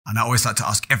 And I always like to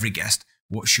ask every guest,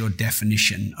 what's your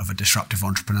definition of a disruptive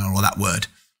entrepreneur, or that word?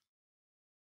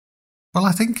 Well,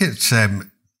 I think it's a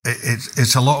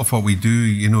lot of what we do,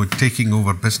 you know, taking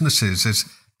over businesses is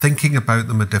thinking about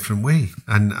them a different way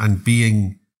and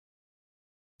being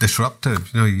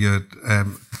disruptive. You know,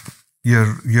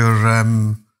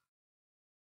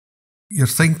 you're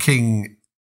thinking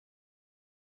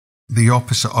the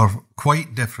opposite or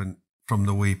quite different from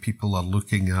the way people are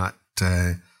looking at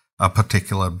a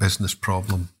particular business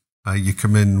problem. You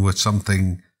come in with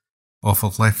something off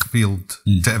of left field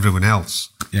to everyone else,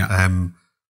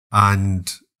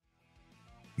 and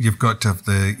you've got to have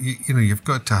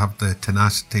the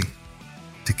tenacity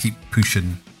to keep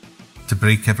pushing, to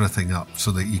break everything up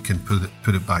so that you can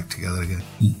put it back together again.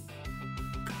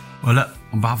 Well, look,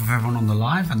 on behalf of everyone on the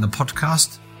live and the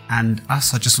podcast and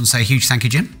us, I just want to say a huge thank you,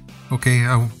 Jim. Okay,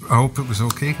 I hope it was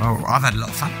okay. Well, I've had a lot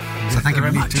of fun. So thank you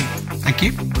very much. Thank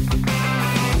you.